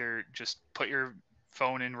 either just put your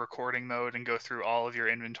phone in recording mode and go through all of your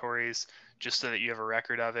inventories just so that you have a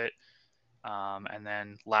record of it. And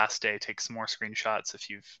then last day, take some more screenshots if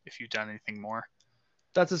you've done anything more.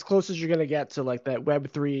 That's as close as you're going to get to like that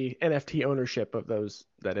Web3 NFT ownership of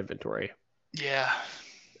that inventory. Yeah.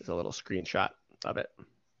 There's a little screenshot of it.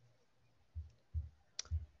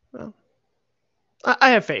 Well, I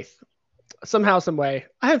have faith. Somehow, some way,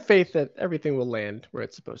 I have faith that everything will land where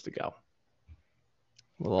it's supposed to go.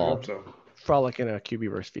 We'll all frolic in a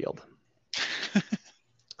QBverse field.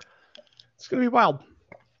 It's going to be wild.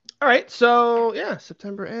 All right, so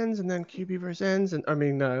September ends, and then QBverse ends, and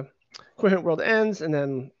Coherent World ends, and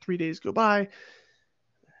then 3 days go by,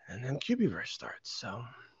 and then QBverse starts. So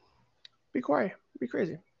be quiet, be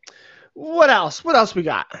crazy. What else? What else we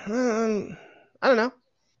got? I don't know.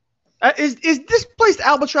 Is Displaced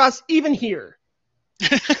Albatross even here?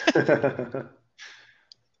 I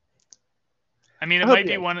mean, it might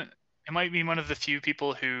be one of the few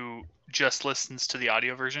people who just listens to the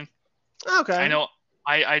audio version. Okay. I know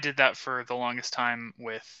I did that for the longest time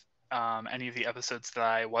with any of the episodes that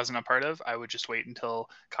I wasn't a part of. I would just wait until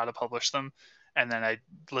Kata published them, and then I'd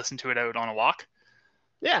listen to it out on a walk.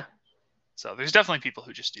 Yeah. So there's definitely people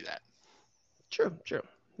who just do that. True.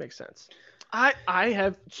 Makes sense. I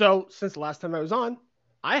have, so since the last time I was on,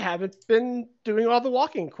 I haven't been doing all the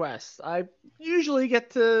walking quests. I usually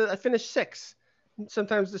I finish 6,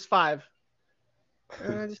 sometimes just 5.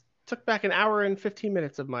 And I just took back an hour and 15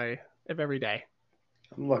 minutes of every day.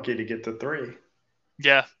 I'm lucky to get to 3.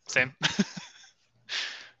 Yeah, same.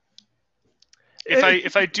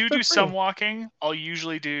 If I do some walking, I'll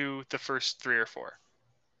usually do the first 3 or 4.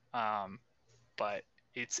 But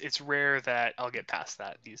it's rare that I'll get past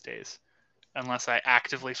that these days, unless I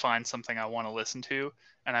actively find something I want to listen to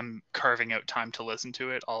and I'm carving out time to listen to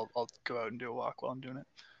it. I'll go out and do a walk while I'm doing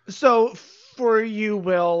it. So for you,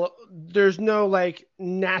 Will, there's no like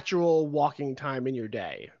natural walking time in your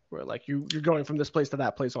day where like you're going from this place to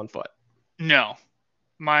that place on foot. No,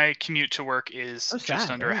 my commute to work is just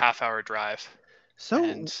under a half-hour drive.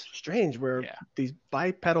 So strange. We're these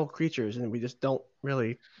bipedal creatures and we just don't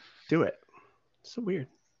really do it. It's so weird.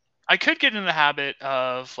 I could get in the habit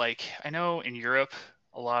of, like, I know in Europe,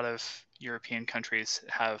 a lot of European countries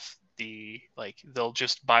have they'll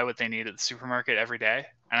just buy what they need at the supermarket every day.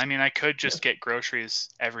 And I mean, I could just get groceries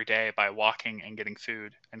every day by walking and getting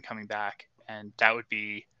food and coming back. And that would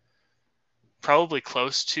be probably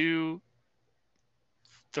close to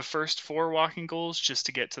the first 4 walking goals just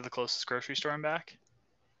to get to the closest grocery store and back.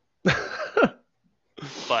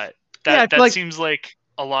 But that seems like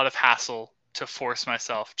a lot of hassle to force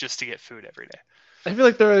myself just to get food every day. I feel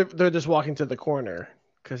like they're just walking to the corner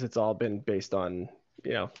because it's all been based on,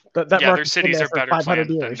 their cities are better planned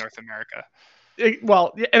than North America.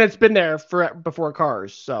 And it's been there before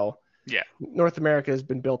cars. So Yeah. North America has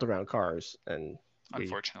been built around cars, and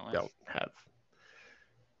unfortunately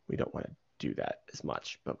we don't want to do that as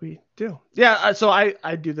much, but we do. Yeah, so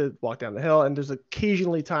I do the walk down the hill, and there's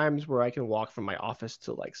occasionally times where I can walk from my office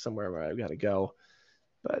to like somewhere where I've got to go,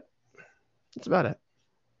 but that's about it.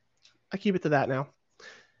 I keep it to that now.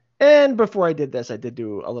 And before I did this, I did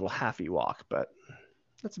do a little halfy walk, but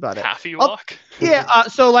that's about it. Halfy walk? Yeah.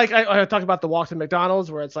 So like I talk about the walk to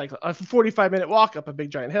McDonald's, where it's like a 45-minute walk up a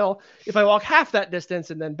big giant hill. If I walk half that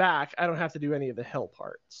distance and then back, I don't have to do any of the hill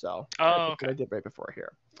part. So okay. I did right before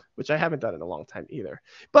here, which I haven't done in a long time either.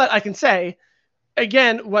 But I can say,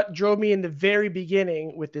 again, what drove me in the very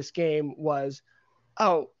beginning with this game was,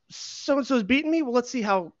 oh, so-and-so's beating me. Well, let's see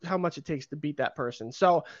how much it takes to beat that person.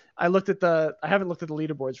 So I haven't looked at the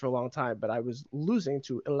leaderboards for a long time, but I was losing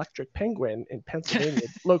to Electric Penguin in Pennsylvania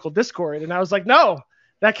local Discord. And I was like, no,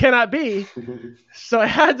 that cannot be. So I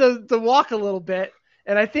had to walk a little bit.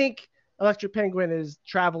 And I think Electric Penguin is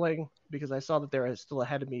traveling because I saw that they're still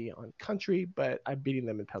ahead of me on country, but I'm beating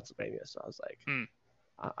them in Pennsylvania. So I was like,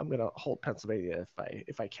 I'm going to hold Pennsylvania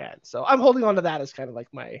if I can. So I'm holding on to that as kind of like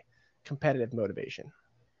my competitive motivation.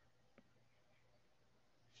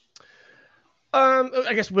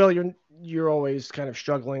 I guess, Will, you're always kind of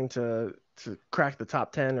struggling to crack the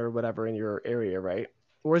top 10 or whatever in your area, right?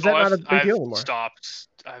 Or is that not a big deal anymore?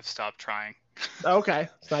 I've stopped trying. Okay,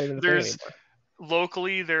 it's not even a thing anymore.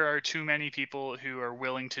 Locally, there are too many people who are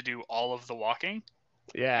willing to do all of the walking.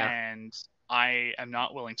 Yeah. And I am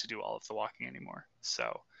not willing to do all of the walking anymore.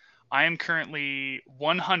 So I am currently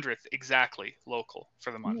 100th exactly local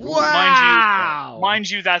for the month. Wow. Mind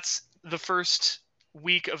you, that's the first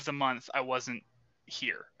week of the month I wasn't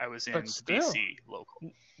here. I was in BC local.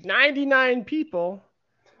 99 people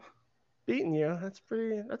beating you.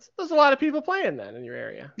 There's a lot of people playing then in your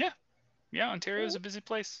area. Yeah, Ontario is a busy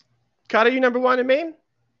place. Connor, you number 1 in Maine?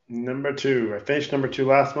 Number 2. I finished number 2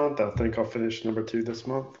 last month. I think I'll finish number 2 this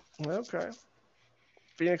month. Okay.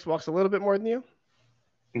 Phoenix walks a little bit more than you?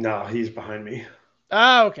 No, he's behind me.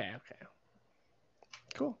 Oh, okay.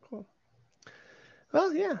 Cool.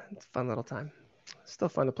 Well, yeah, it's a fun little time. Still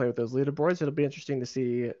fun to play with those leaderboards. It'll be interesting to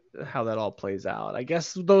see how that all plays out. I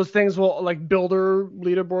guess those things will, like builder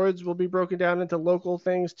leaderboards, will be broken down into local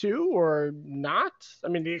things too, or not. I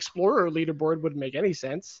mean, the Explorer leaderboard wouldn't make any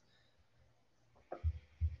sense.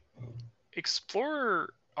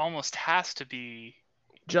 Explorer almost has to be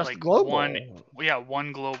just like global.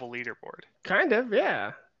 One global leaderboard. Kind of,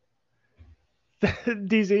 yeah.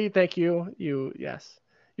 DZ, thank you. Yes.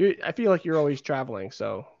 I feel like you're always traveling,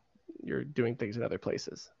 so you're doing things in other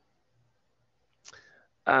places.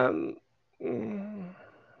 I don't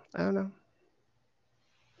know.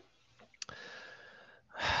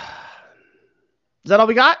 Is that all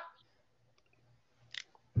we got?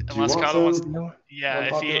 Unless Kyle wants to.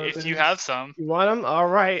 Yeah, if you have some. You want them? All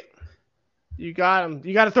right. You got them.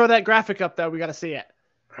 You got to throw that graphic up, though. We got to see it.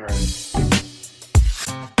 All right.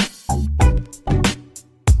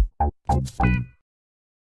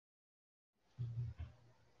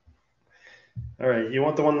 All right, you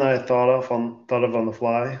want the one that I thought of on the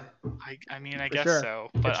fly? I mean, I guess so,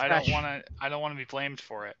 but I don't want to be blamed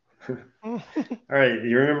for it. All right,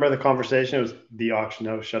 you remember the conversation? It was the auction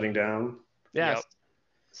house shutting down. Yes. Yep.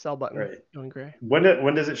 Sell button. Right. Going gray. When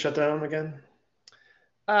does it shut down again?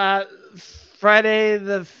 Friday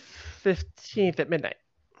the 15th at midnight.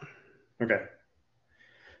 Okay.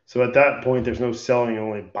 So at that point, there's no selling,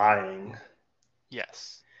 only buying.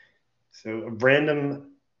 Yes. So a random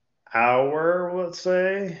hour, let's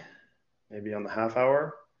say, maybe on the half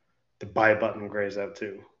hour, the buy button grays out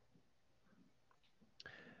too.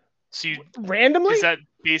 So you randomly? Is that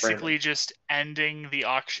basically just ending the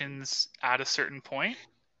auctions at a certain point?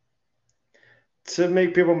 To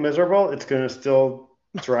make people miserable, it's going to still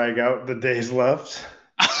drag out the days left,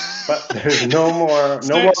 but there's no more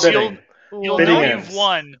bidding. You'll know you've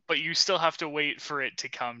won, but you still have to wait for it to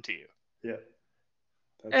come to you. Yeah.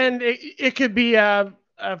 And it could be a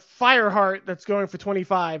Fireheart that's going for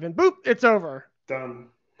 25, and boop, it's over. Done.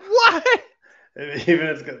 What? Even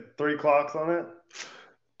if it's got 3 clocks on it?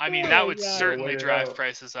 I mean, that would certainly drive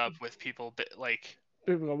prices up with people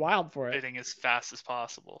people go wild for it, bidding as fast as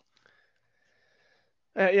possible.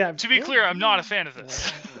 Yeah. To be clear, I'm not a fan of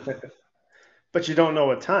this. But you don't know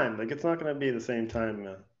what time. Like, it's not going to be the same time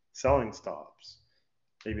selling stops.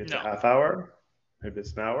 Maybe it's a half hour. Maybe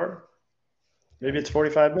it's an hour. Maybe it's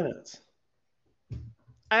 45 minutes.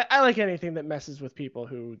 I like anything that messes with people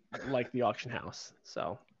who like the auction house.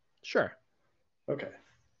 So, sure. Okay.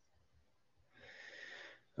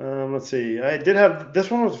 Let's see. I did have this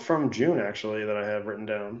one was from June actually that I have written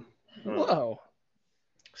down. Whoa.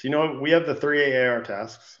 So we have the 3 AR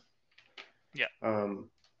tasks. Yeah.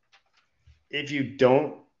 If you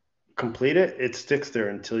don't complete it, it sticks there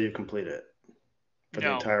until you complete it for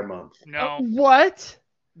the entire month. No. What?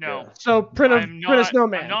 No. Yeah. So print a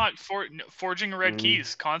snowman. I'm not forging red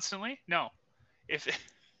keys constantly. No. If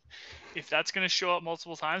that's going to show up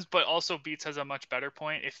multiple times, but also Beats has a much better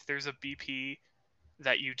point. If there's a BP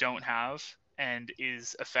that you don't have and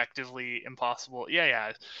is effectively impossible.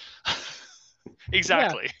 Yeah.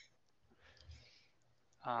 Exactly.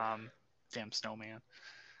 Yeah. Damn snowman.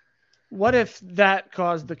 What if that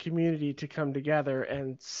caused the community to come together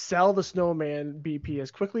and sell the snowman BP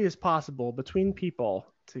as quickly as possible between people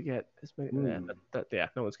to get as many? Yeah,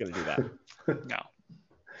 no one's going to do that.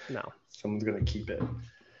 No. Someone's going to keep it.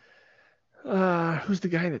 Who's the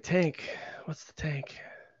guy in the tank? What's the tank?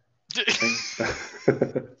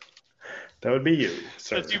 That would be you,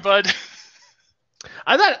 sir. That's you, bud.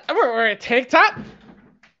 I thought we were wearing a tank top.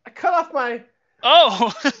 I cut off my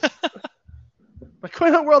my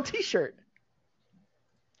Coin Hunt World T-shirt.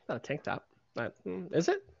 Not a tank top. Is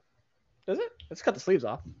it? Is it? Let's cut the sleeves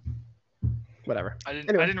off. Whatever. I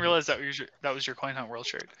didn't realize that was your Coin Hunt World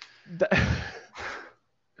shirt.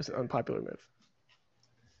 It's an unpopular move.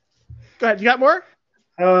 Go ahead. You got more?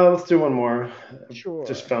 Let's do one more. Sure.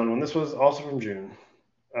 Just found one. This was also from June.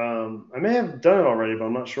 I may have done it already, but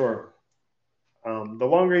I'm not sure. The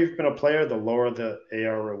longer you've been a player, the lower the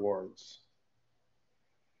AR rewards.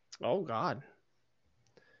 Oh, God.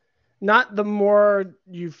 Not the more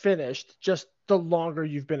you've finished, just the longer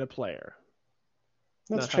you've been a player.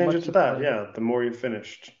 Let's change it to that. Yeah, the more you've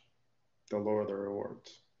finished, the lower the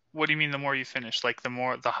rewards. What do you mean the more you finish? Like the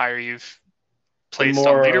higher you've placed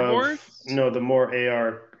on leaderboard? No, the more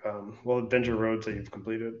AR, adventure roads that you've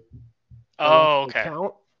completed. Oh, okay.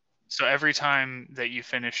 So every time that you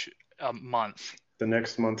finish a month, the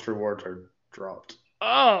next month's rewards are dropped.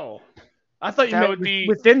 Oh, I thought you meant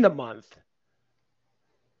within the month.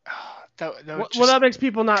 That makes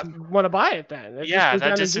people not want to buy it then. That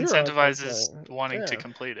disincentivizes wanting to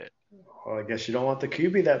complete it. Well, I guess you don't want the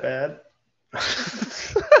QB that bad.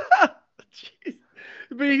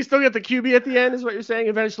 But you can still get the QB at the end, is what you're saying?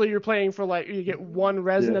 Eventually you're playing for you get one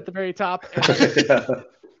resin at the very top. And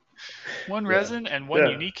one resin and one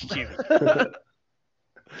unique QB.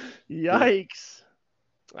 Yikes.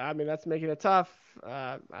 I mean, that's making it tough.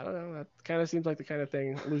 I don't know. That kind of seems like the kind of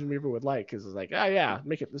thing Illusion Reaver would like, because it's like,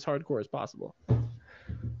 make it as hardcore as possible.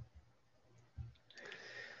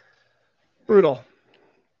 Brutal.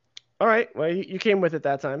 All right. Well, you came with it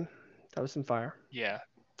that time. That was some fire. Yeah,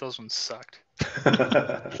 those ones sucked.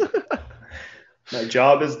 My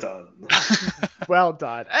job is done. Well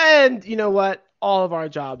done. And you know what? All of our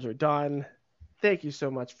jobs are done. Thank you so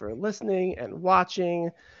much for listening and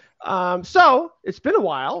watching. So it's been a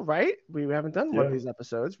while, right? We haven't done one of these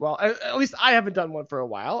episodes. Well, at least I haven't done one for a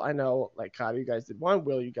while. I know, like Kata, you guys did one.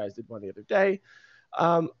 Will, you guys did one the other day.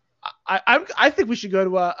 I think we should go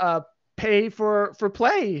to a pay for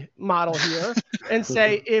play model here and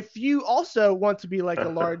say, if you also want to be like a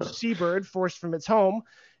large seabird forced from its home,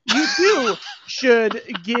 you too should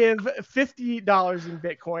give $50 in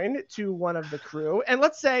Bitcoin to one of the crew. And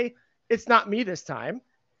let's say it's not me this time.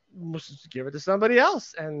 Let's just give it to somebody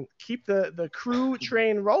else and keep the crew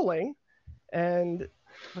train rolling. And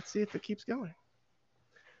let's see if it keeps going.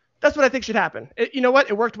 That's what I think should happen. You know what?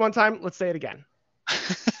 It worked one time. Let's say it again.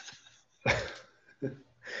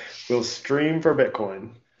 We'll stream for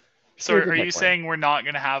Bitcoin. So are you saying we're not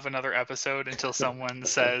going to have another episode until someone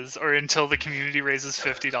says, or until the community raises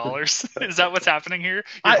 $50? Is that what's happening here?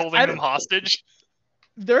 You're holding them hostage?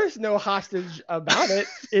 There's no hostage about it.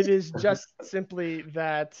 It is just simply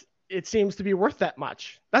that it seems to be worth that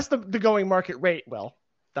much. That's the going market rate, Will.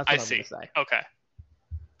 That's what I'm going to say. Okay.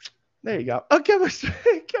 There you go. Oh,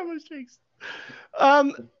 chemistries.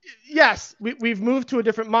 Yes, we've moved to a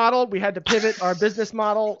different model. We had to pivot our business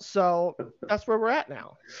model, so that's where we're at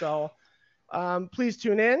now. So please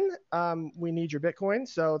tune in. We need your Bitcoin,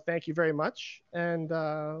 so thank you very much. And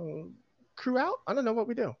crew out. I don't know what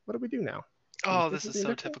we do. What do we do now? Oh, this is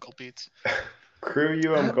so typical Beats. Crew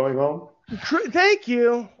you, I'm going home. Thank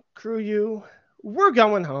you. Crew you, we're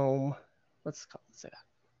going home. Let's say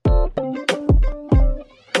that.